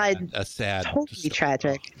 Died a sad, totally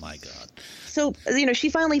tragic. Oh, my God. So, she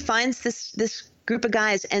finally finds this group of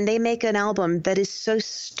guys, and they make an album that is so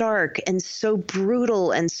stark and so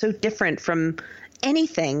brutal and so different from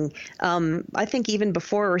anything, I think even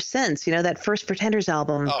before or since, that first Pretenders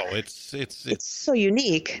album. Oh, it's so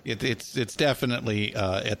unique. It's definitely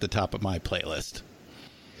at the top of my playlist.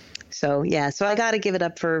 So I got to give it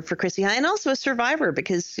up for Chrissie Hynde, and also a survivor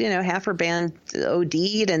because half her band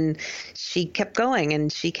OD'd and she kept going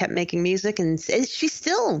and she kept making music, and she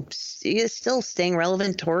is still staying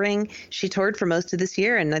relevant, touring. She toured for most of this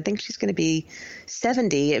year, and I think she's going to be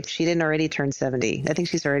 70 if she didn't already turn 70. I think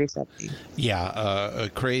she's already 70. Yeah,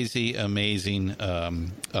 crazy, amazing,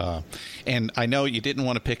 and I know you didn't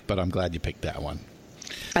want to pick, but I'm glad you picked that one.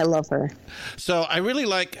 I love her. So I really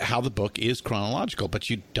like how the book is chronological, but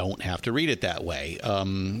you don't have to read it that way.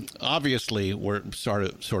 Obviously, we're sort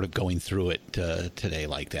of going through it today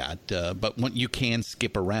like that, but you can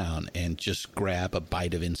skip around and just grab a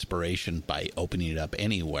bite of inspiration by opening it up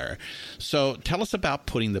anywhere. So tell us about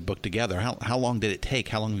putting the book together. How long did it take?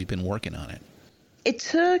 How long have you been working on it? It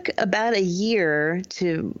took about a year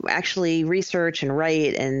to actually research and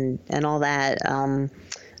write and all that.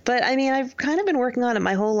 But I mean, I've kind of been working on it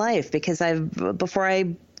my whole life because before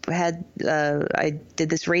I did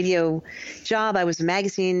this radio job, I was a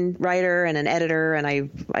magazine writer and an editor, and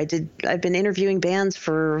I've been interviewing bands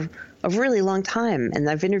for a really long time, and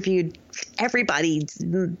I've interviewed everybody,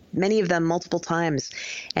 many of them multiple times,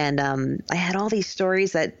 and I had all these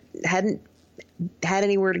stories that hadn't had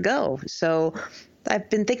anywhere to go. So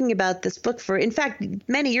I've been thinking about this book in fact,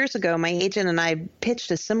 many years ago, my agent and I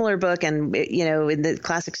pitched a similar book, and, in the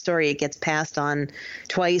classic story, it gets passed on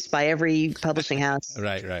twice by every publishing house.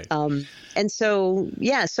 Right. And so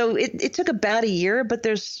it took about a year, but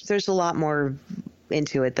there's a lot more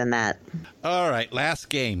into it than that. All right. Last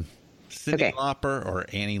game. Cyndi Lauper or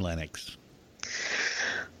Annie Lennox?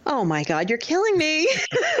 Oh my God, you're killing me.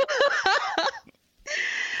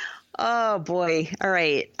 Oh boy. All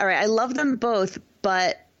right. I love them both,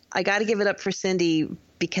 but I got to give it up for Cyndi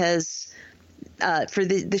because for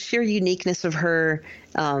the sheer uniqueness of her,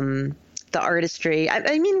 the artistry.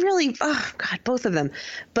 I mean, really, oh God, both of them.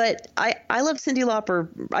 But I love Cyndi Lauper.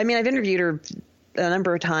 I mean, I've interviewed her a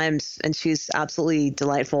number of times, and she's absolutely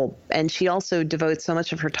delightful. And she also devotes so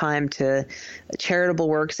much of her time to charitable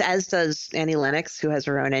works, as does Annie Lennox, who has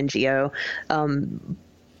her own NGO.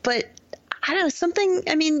 But I don't know,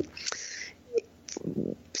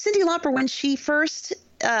 Cyndi Lauper, when she first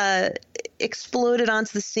exploded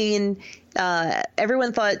onto the scene,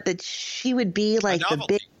 everyone thought that she would be like the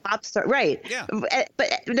big pop star. Right. Yeah. But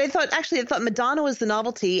they thought Madonna was the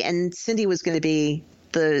novelty and Cyndi was going to be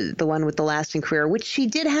the one with the lasting career, which she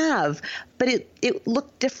did have, but it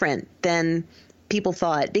looked different than people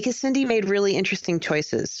thought, because Cyndi made really interesting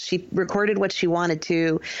choices. She recorded what she wanted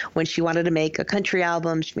to. When she wanted to make a country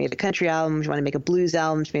album, she made a country album. She wanted to make a blues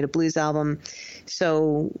album, she made a blues album.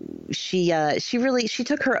 So she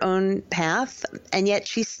took her own path, and yet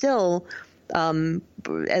she's still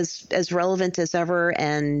as relevant as ever.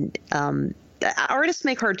 And artists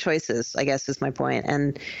make hard choices, I guess, is my point.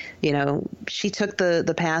 And she took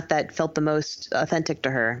the path that felt the most authentic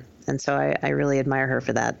to her, and so I really admire her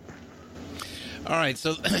for that. All right,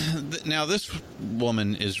 so now this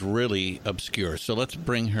woman is really obscure, so let's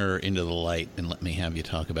bring her into the light and let me have you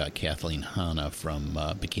talk about Kathleen Hanna from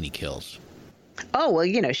Bikini Kills. Oh,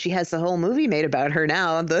 well, she has the whole movie made about her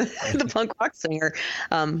now, the punk rock singer.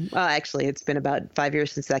 Actually, it's been about 5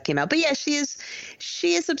 years since that came out. But yeah, she is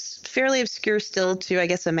fairly obscure still to, I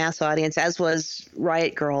guess, a mass audience, as was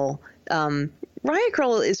Riot Grrrl. Riot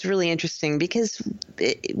Grrrl is really interesting because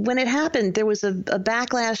when it happened, there was a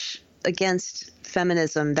backlash against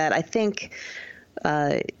feminism that I think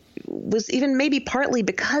was even maybe partly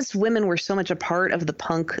because women were so much a part of the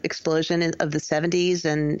punk explosion of the 70s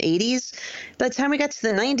and 80s. By the time we got to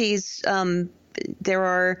the 90s, there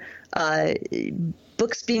are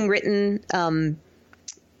books being written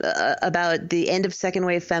about the end of second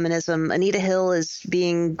wave feminism. Anita Hill is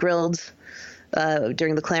being grilled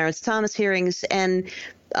during the Clarence Thomas hearings, and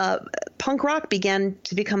punk rock began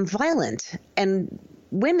to become violent, and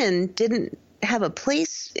women didn't have a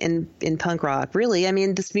place in punk rock, really. I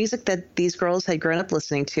mean, this music that these girls had grown up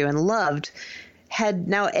listening to and loved had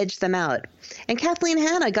now edged them out. And Kathleen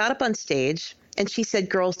Hanna got up on stage and she said,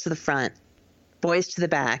 girls to the front, boys to the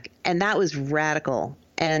back. And that was radical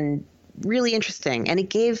and really interesting. And it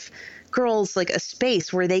gave girls like a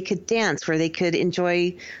space where they could dance, where they could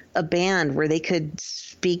enjoy a band, where they could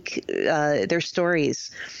speak their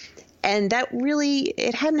stories. And that really,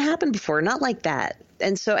 it hadn't happened before, not like that.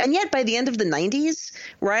 And yet by the end of the 90s,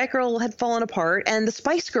 Riot Grrrl had fallen apart and the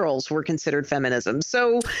Spice Girls were considered feminism.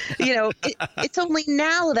 So, it's only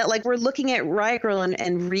now that like we're looking at Riot Grrrl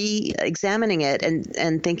and re-examining it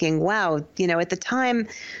and thinking, wow, at the time,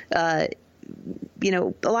 a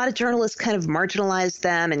lot of journalists kind of marginalized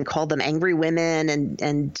them and called them angry women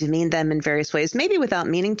and demeaned them in various ways, maybe without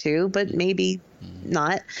meaning to, but maybe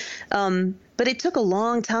not. But it took a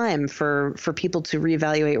long time for people to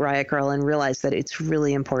reevaluate Riot Grrrl and realize that it's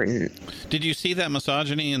really important. Did you see that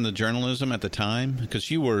misogyny in the journalism at the time?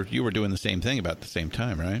 Because you were doing the same thing about the same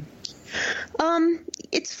time, right?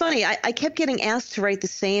 It's funny. I kept getting asked to write the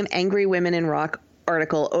same angry women in rock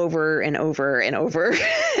article over and over and over.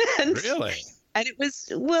 Really? And it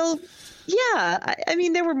was, well, yeah. I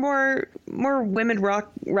mean, there were more women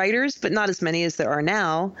rock writers, but not as many as there are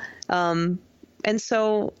now. And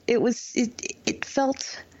so it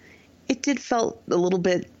did felt a little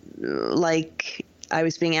bit like I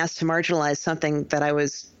was being asked to marginalize something that I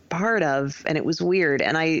was part of, and it was weird.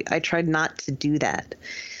 And I tried not to do that.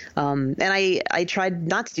 And I tried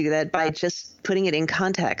not to do that by just putting it in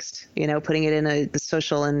context, putting it in the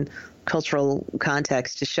social and cultural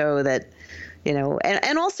context to show that,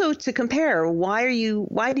 and also to compare, why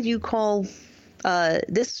did you call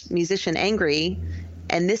this musician angry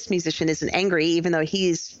and this musician isn't angry, even though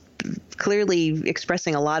he's clearly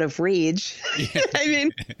expressing a lot of rage. I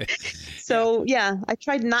mean, so yeah, I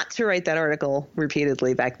tried not to write that article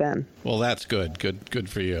repeatedly back then. Well, that's good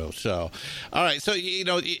for you. So, all right. So,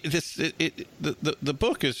 the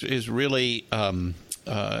book is really, I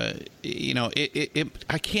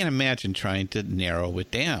can't imagine trying to narrow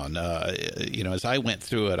it down. As I went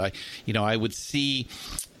through it, I would see,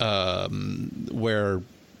 where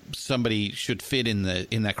somebody should fit in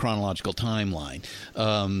that chronological timeline,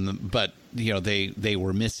 but they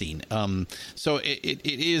were missing. So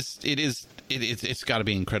it's got to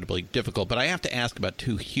be incredibly difficult. But I have to ask about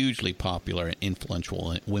two hugely popular and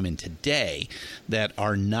influential women today that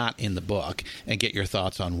are not in the book, and get your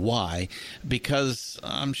thoughts on why, because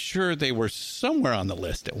I'm sure they were somewhere on the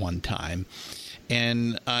list at one time.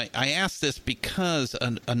 And I ask this because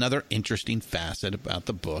another interesting facet about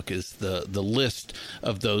the book is the list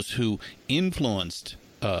of those who influenced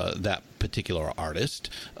that particular artist,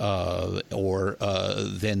 or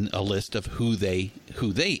then a list of who they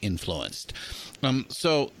influenced.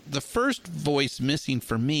 So the first voice missing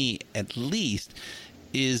for me, at least,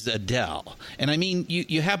 is Adele. And I mean,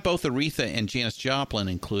 you have both Aretha and Janis Joplin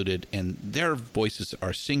included, and their voices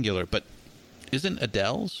are singular, but isn't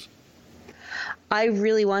Adele's? I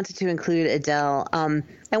really wanted to include Adele. And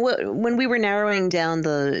when we were narrowing down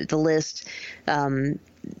the list,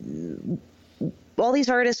 all these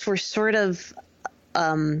artists were sort of,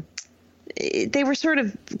 they were sort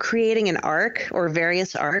of creating an arc or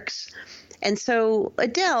various arcs. And so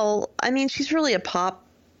Adele, I mean, she's really a pop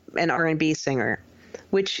and R&B singer,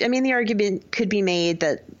 which, I mean, the argument could be made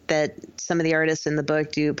that some of the artists in the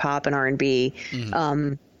book do pop and R&B.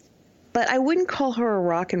 Mm-hmm. But I wouldn't call her a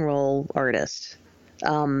rock and roll artist.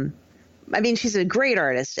 I mean, she's a great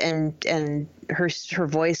artist, and her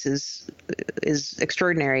voice is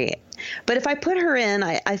extraordinary. But if I put her in,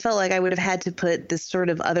 I felt like I would have had to put this sort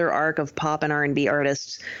of other arc of pop and R&B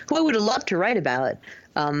artists who I would have loved to write about.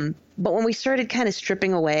 But when we started kind of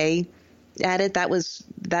stripping away at it, that was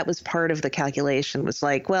part of the calculation. Was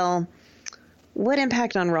like, well, what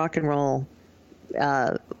impact on rock and roll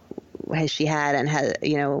has she had, and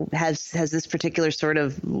has this particular sort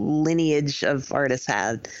of lineage of artists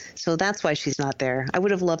had? So that's why she's not there. I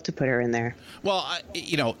would have loved to put her in there. Well,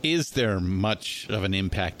 is there much of an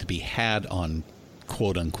impact to be had on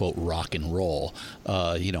quote unquote rock and roll.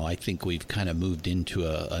 I think we've kind of moved into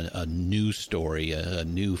a new story, a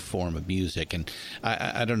new form of music, and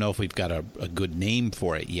I don't know if we've got a good name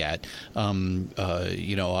for it yet. One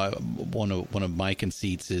of my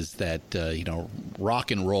conceits is that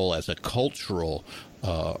rock and roll as a cultural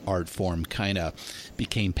art form kind of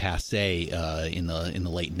became passé in the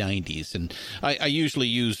late 90s, and I usually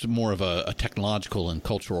use more of a technological and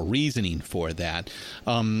cultural reasoning for that.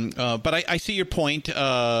 But I see your point.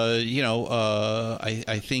 I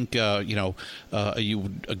think you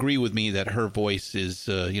would agree with me that her voice is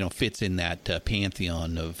fits in that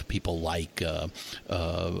pantheon of people like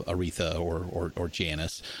Aretha or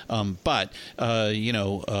Janis. But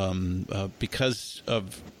because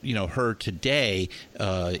of her today.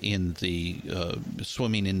 In the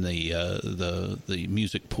swimming in the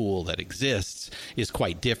music pool that exists is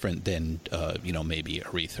quite different than maybe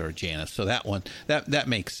Aretha or Janis. So that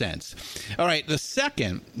makes sense. All right, the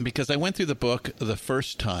second, because I went through the book the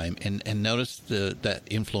first time and noticed that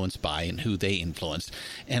influence by and who they influenced,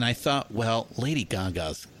 and I thought, well, Lady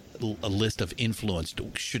Gaga's a list of influence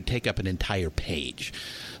should take up an entire page.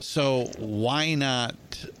 So why not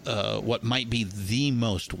what might be the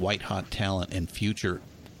most white-hot talent and future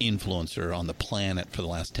influencer on the planet for the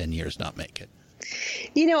last 10 years not make it?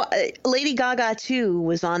 Lady Gaga, too,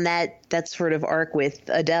 was on that sort of arc with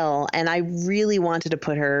Adele, and I really wanted to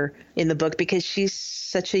put her in the book because she's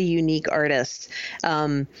such a unique artist.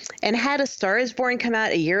 And had A Star Is Born come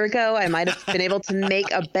out a year ago, I might have been able to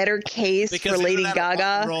make a better case for Lady Gaga.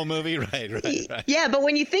 Rock and roll movie, right. Yeah, but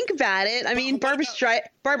when you think about it, I mean, Barbra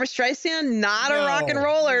Streisand, not a rock and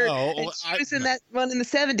roller. No, she was in that one in the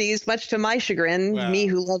 70s, much to my chagrin, me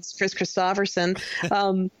who loves Chris Christopherson.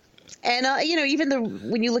 And, even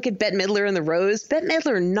when you look at Bette Midler and the Rose, Bette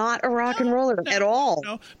Midler, not a rock and roller at all.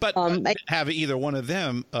 No, but have either one of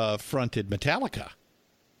them fronted Metallica?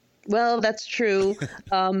 Well, that's true.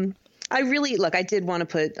 I did want to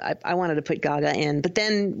put, I wanted to put Gaga in, but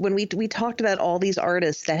then when we talked about all these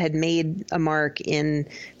artists that had made a mark in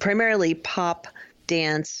primarily pop,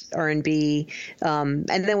 dance, R&B, and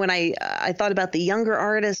then when I thought about the younger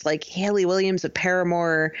artists like Hayley Williams of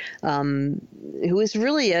Paramore, who is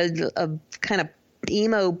really a kind of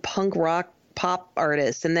emo punk rock pop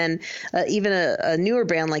artist, and then even a newer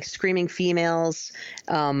band like Screaming Females,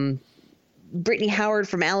 Brittany Howard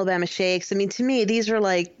from Alabama Shakes. I mean, to me, these are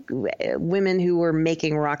like women who were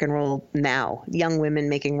making rock and roll now, young women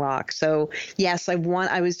making rock. So yes, I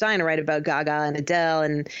was dying to write about Gaga and Adele,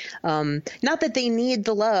 and not that they need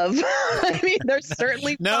the love. I mean, they're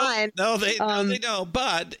certainly fine. No, they don't.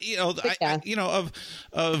 But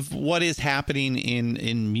of what is happening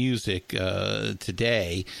in music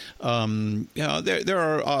today, there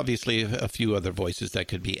are obviously a few other voices that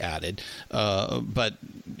could be added, but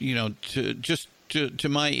to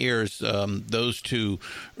my ears, those two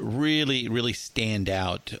really stand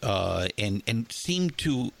out and seem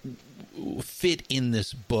to fit in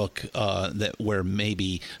this book that where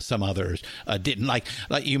maybe some others didn't. Like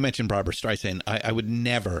you mentioned Barbra Streisand, I would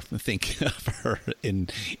never think of her in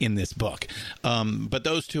this book. But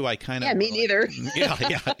those two I kind of... Yeah, me neither. Yeah.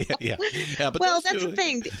 But well, that's the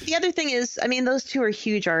thing. The other thing is, I mean, those two are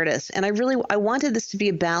huge artists, and I wanted this to be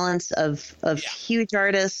a balance of huge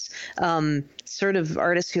artists, sort of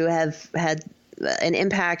artists who have had an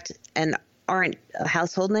impact and aren't a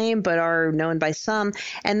household name, but are known by some,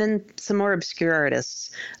 and then some more obscure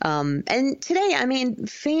artists. And today, I mean,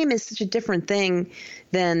 fame is such a different thing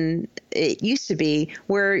than it used to be,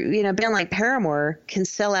 where, a band like Paramore can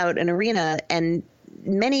sell out an arena and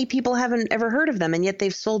many people haven't ever heard of them, and yet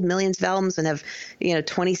they've sold millions of albums and have,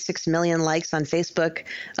 26 million likes on Facebook.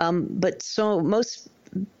 But so most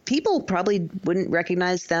people probably wouldn't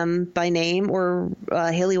recognize them by name, or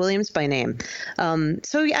Hayley Williams by name.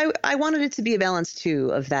 So I wanted it to be a balance too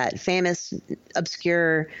of that famous,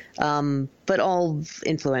 obscure, but all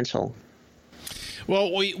influential.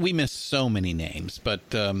 Well, we miss so many names,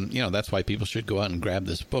 but that's why people should go out and grab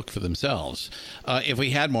this book for themselves. If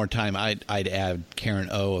we had more time, I'd add Karen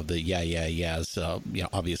O of the Yeah Yeah Yeahs.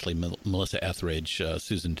 Obviously Melissa Etheridge,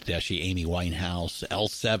 Susan Tedeschi, Amy Winehouse,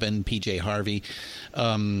 L7, PJ Harvey.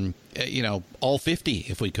 All 50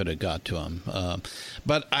 if we could have got to them.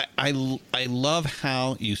 But I love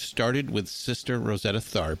how you started with Sister Rosetta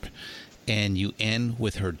Tharpe, and you end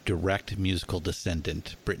with her direct musical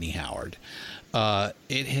descendant, Brittany Howard.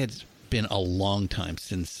 It had been a long time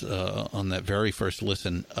since on that very first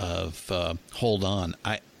listen of Hold On,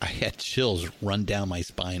 I had chills run down my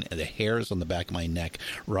spine and the hairs on the back of my neck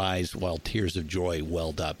rise while tears of joy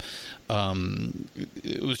welled up.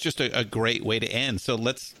 It was just a great way to end. So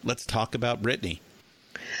let's talk about Brittany.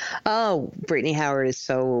 Oh, Brittany Howard is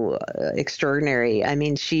so extraordinary. I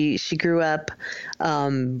mean, she grew up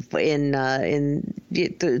in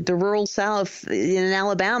the rural South in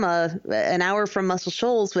Alabama, an hour from Muscle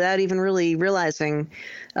Shoals, without even really realizing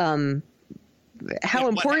how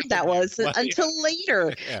important that was until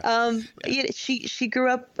later. She grew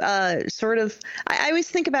up sort of. I always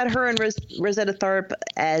think about her and Rosetta Tharpe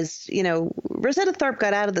as, Rosetta Tharpe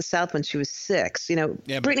got out of the South when she was 6.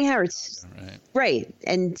 Brittany Howard, right,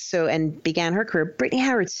 and began her career. Brittany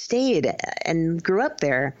Howard stayed and grew up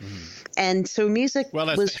there, and so music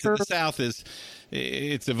was her. The South is.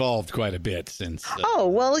 It's evolved quite a bit since. Oh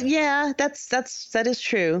well, yeah, that is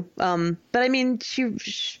true. But I mean,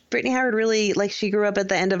 Brittany Howard really, like, she grew up at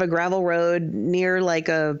the end of a gravel road near like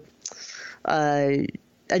a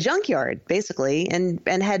junkyard, basically, and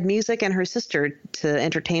had music and her sister to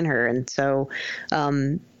entertain her, and so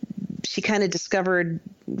she kind of discovered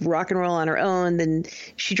rock and roll on her own. Then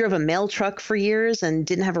she drove a mail truck for years and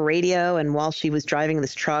didn't have a radio, and while she was driving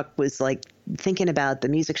this truck was like thinking about the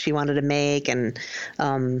music she wanted to make, and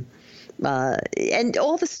all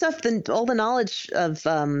the stuff, all the knowledge of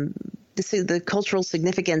the cultural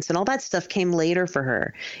significance and all that stuff came later for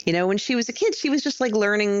her. When she was a kid, she was just like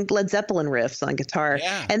learning Led Zeppelin riffs on guitar.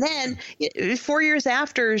 Yeah. And then 4 years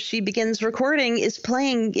after she begins recording, is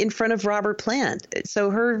playing in front of Robert Plant. So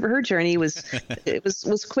her journey was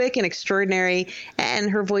was quick and extraordinary, and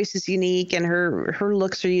her voice is unique, and her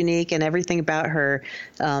looks are unique, and everything about her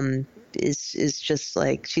is just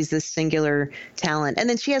like, she's this singular talent. And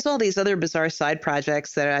then she has all these other bizarre side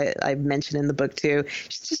projects that I mentioned in the book too.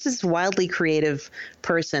 She's just this wildly creative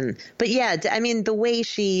person. But yeah, I mean, the way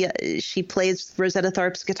she plays Rosetta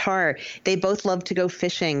Tharpe's guitar, they both love to go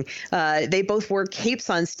fishing. They both wore capes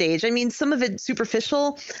on stage. I mean, some of it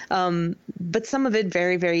superficial, but some of it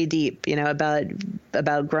very, very deep,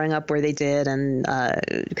 about growing up where they did, and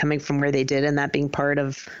coming from where they did, and that being part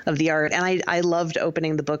of the art. And I loved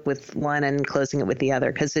opening the book with one and closing it with the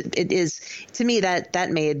other, because it is, to me, that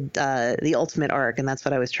made the ultimate arc, and that's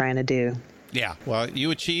what I was trying to do. Yeah, well,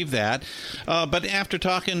 you achieved that. But after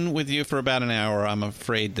talking with you for about an hour, I'm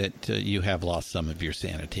afraid that you have lost some of your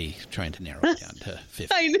sanity trying to narrow it down to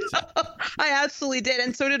 50. I know. I absolutely did.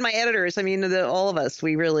 And so did my editors. I mean, all of us,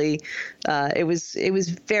 we really, it was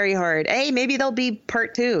very hard. Hey, maybe there'll be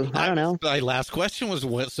part 2. I don't know. My last question was,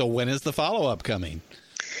 so when is the follow-up coming?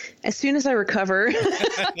 As soon as I recover.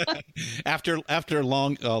 after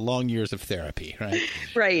long years of therapy, right?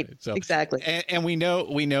 Right. So, exactly. And we know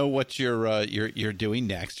what you're doing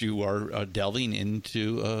next. You are delving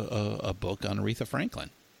into a book on Aretha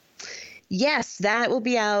Franklin. Yes, that will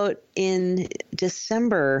be out in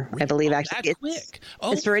December, I believe. Actually, quick.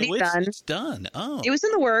 It's already done. It's done. Oh, it was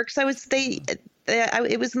in the works. It was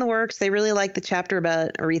in the works. They really liked the chapter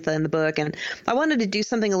about Aretha in the book, and I wanted to do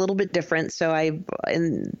something a little bit different. So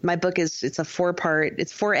in my book it's a 4-part.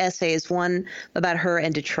 It's 4 essays. One about her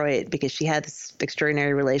and Detroit, because she had this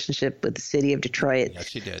extraordinary relationship with the city of Detroit. Yes,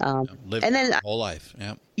 she did. Lived her whole life.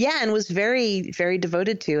 Yeah. Yeah, and was very, very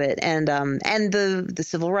devoted to it, and the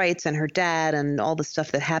civil rights, and her dad, and all the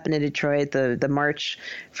stuff that happened in Detroit, the March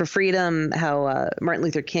for Freedom, how Martin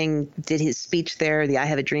Luther King did his speech there, the I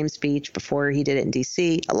Have a Dream speech, before he did it in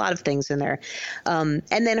D.C. A lot of things in there, and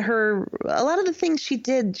then a lot of the things she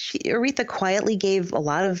did. Aretha quietly gave a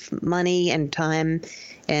lot of money and time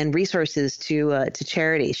and resources to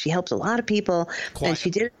charity. She helped a lot of people, and she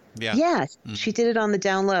did. Yeah, she did it on the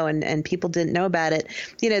down low, and people didn't know about it.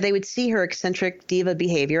 They would see her eccentric diva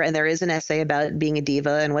behavior, and there is an essay about being a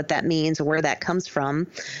diva and what that means and where that comes from.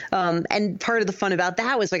 And part of the fun about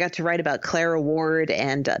that was I got to write about Clara Ward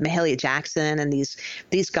and Mahalia Jackson and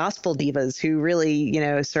these gospel divas who really,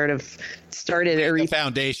 sort of started a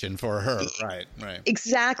foundation for her. Right.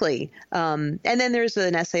 Exactly. And then there's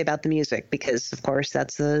an essay about the music, because, of course,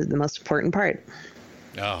 that's the most important part.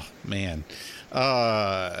 Oh, man.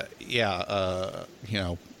 I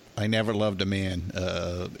never loved a man.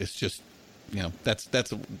 It's just,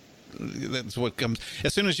 that's what comes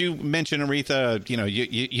as soon as you mention Aretha.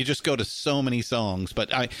 You just go to so many songs, but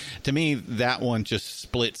to me that one just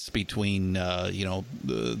splits between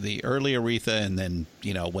the early Aretha and then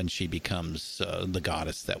when she becomes the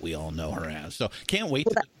goddess that we all know her as. So can't wait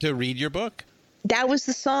to read your book. That was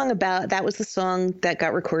the song that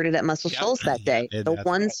got recorded at Muscle Shoals that day. The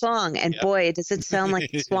one song. And boy, does it sound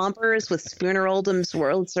like the Swampers with Spooner Oldham's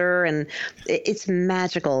Wurlitzer. And it's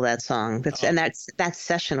magical, that song. And that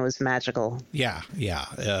session was magical. Yeah.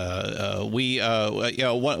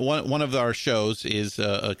 One of our shows is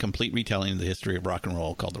a complete retelling of the history of rock and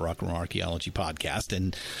roll called the Rock and Roll Archaeology Podcast.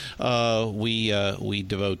 And we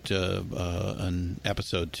devote an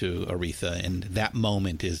episode to Aretha. And that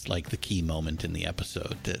moment is like the key moment in the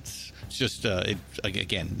episode. It's just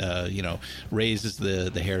raises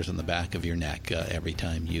the hairs on the back of your neck every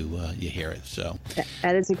time you hear it. So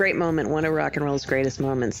that is a great moment, one of rock and roll's greatest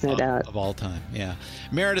moments, no doubt, of all time. Yeah.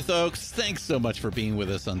 Meredith Oaks, thanks so much for being with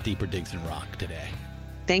us on Deeper Digs in Rock today.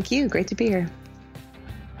 Thank you. Great to be here.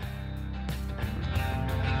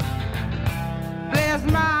 Bless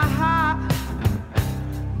my heart,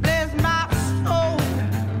 bless my soul.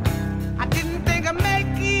 I didn't think I'd make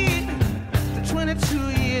it to 22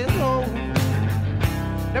 years old.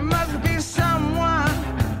 There must be someone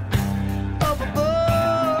up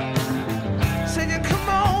above. Said you come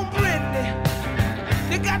on, Brittany,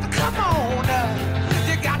 you got to come on up.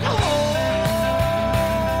 You got to hold on.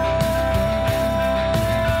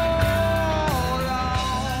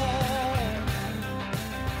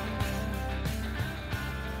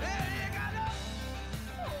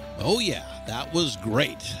 Oh yeah, that was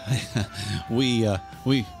great.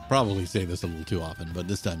 We probably say this a little too often, but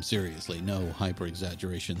this time seriously, no hyper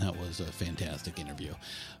exaggeration. That was a fantastic interview.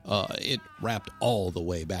 It wrapped all the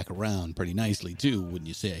way back around pretty nicely too, wouldn't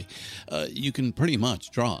you say? You can pretty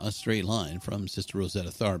much draw a straight line from Sister Rosetta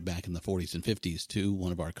Tharpe back in the 40s and 50s to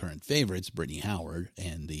one of our current favorites, Brittany Howard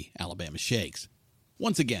and the Alabama Shakes.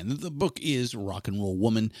 Once again, the book is Rock and Roll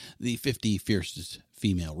Woman, the 50 Fiercest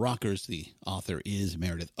Female Rockers. The author is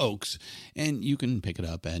Meredith Oaks, and you can pick it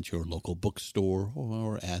up at your local bookstore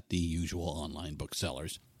or at the usual online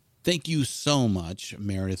booksellers. Thank you so much,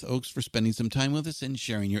 Meredith Oaks, for spending some time with us and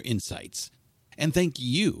sharing your insights. And thank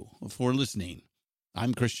you for listening.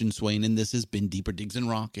 I'm Christian Swain, and this has been Deeper Digs in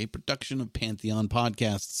Rock, a production of Pantheon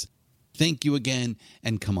Podcasts. Thank you again,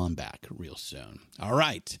 and come on back real soon. All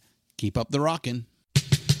right, keep up the rockin'.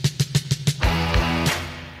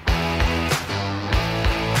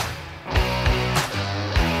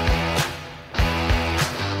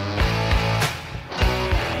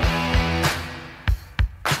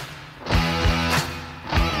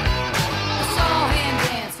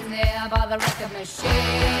 By the record machine,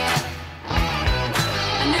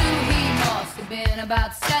 I knew he must have been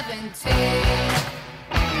about 17.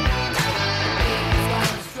 He was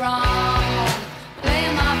going strong,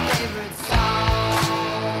 playing my favorite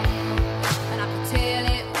song, and I could tell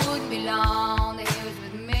it wouldn't be long that he was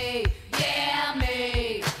with me, yeah,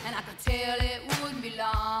 me. And I could tell it wouldn't be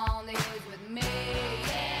long that he was with me,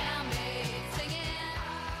 yeah, me, singing.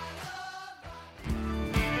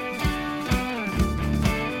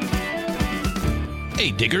 Hey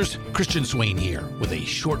diggers, Christian Swain here with a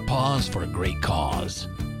short pause for a great cause.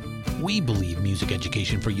 We believe music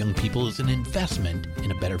education for young people is an investment in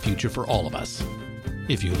a better future for all of us.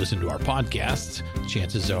 If you listen to our podcasts,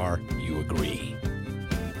 chances are you agree.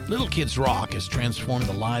 Little Kids Rock has transformed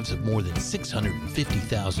the lives of more than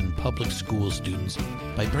 650,000 public school students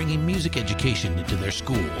by bringing music education into their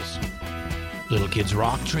schools. Little Kids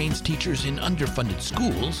Rock trains teachers in underfunded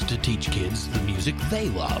schools to teach kids the music they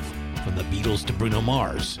love. From the Beatles to Bruno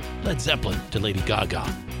Mars, Led Zeppelin to Lady Gaga,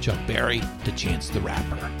 Chuck Berry to Chance the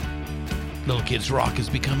Rapper. Little Kids Rock has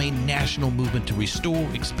become a national movement to restore,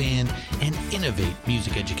 expand, and innovate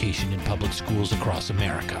music education in public schools across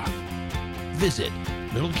America. Visit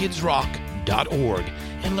littlekidsrock.org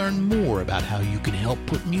and learn more about how you can help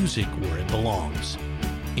put music where it belongs,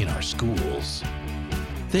 in our schools.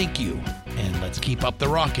 Thank you, and let's keep up the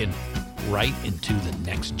rockin' right into the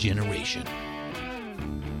next generation.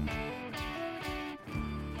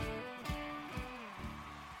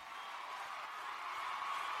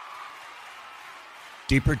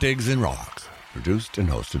 Deeper Digs in Rock, produced and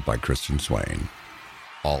hosted by Christian Swain.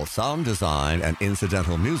 All sound design and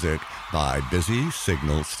incidental music by Busy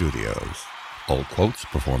Signal Studios. All quotes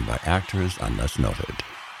performed by actors unless noted.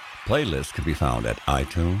 Playlists can be found at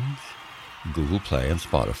iTunes, Google Play, and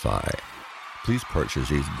Spotify. Please purchase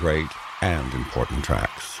these great and important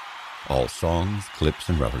tracks. All songs, clips,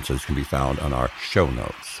 and references can be found on our show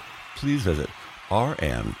notes. Please visit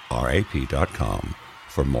rnrap.com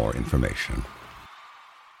for more information.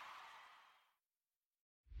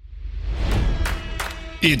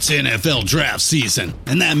 It's NFL draft season,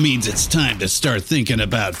 and that means it's time to start thinking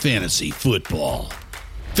about fantasy football.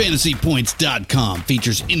 FantasyPoints.com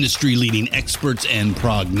features industry-leading experts and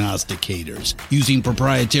prognosticators using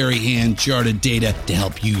proprietary hand-charted data to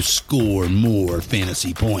help you score more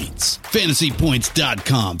fantasy points.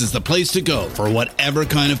 FantasyPoints.com is the place to go for whatever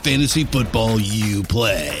kind of fantasy football you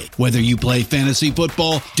play. Whether you play fantasy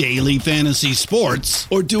football, daily fantasy sports,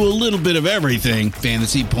 or do a little bit of everything,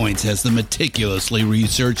 Fantasy Points has the meticulously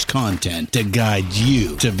researched content to guide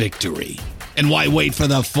you to victory. And why wait for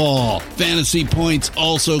the fall? Fantasy Points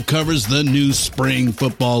also covers the new spring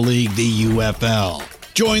football league, the UFL.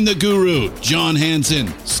 Join the guru, John Hansen,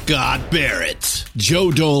 Scott Barrett,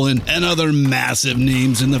 Joe Dolan, and other massive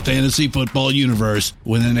names in the fantasy football universe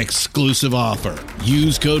with an exclusive offer.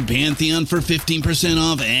 Use code Pantheon for 15%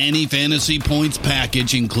 off any Fantasy Points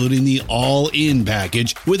package, including the all-in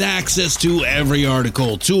package, with access to every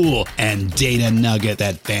article, tool, and data nugget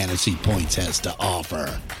that Fantasy Points has to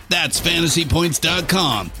offer. That's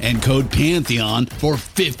FantasyPoints.com and code Pantheon for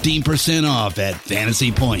 15% off at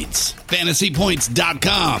Fantasy Points.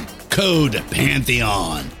 FantasyPoints.com, code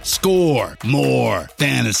Pantheon. Score more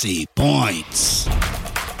fantasy points.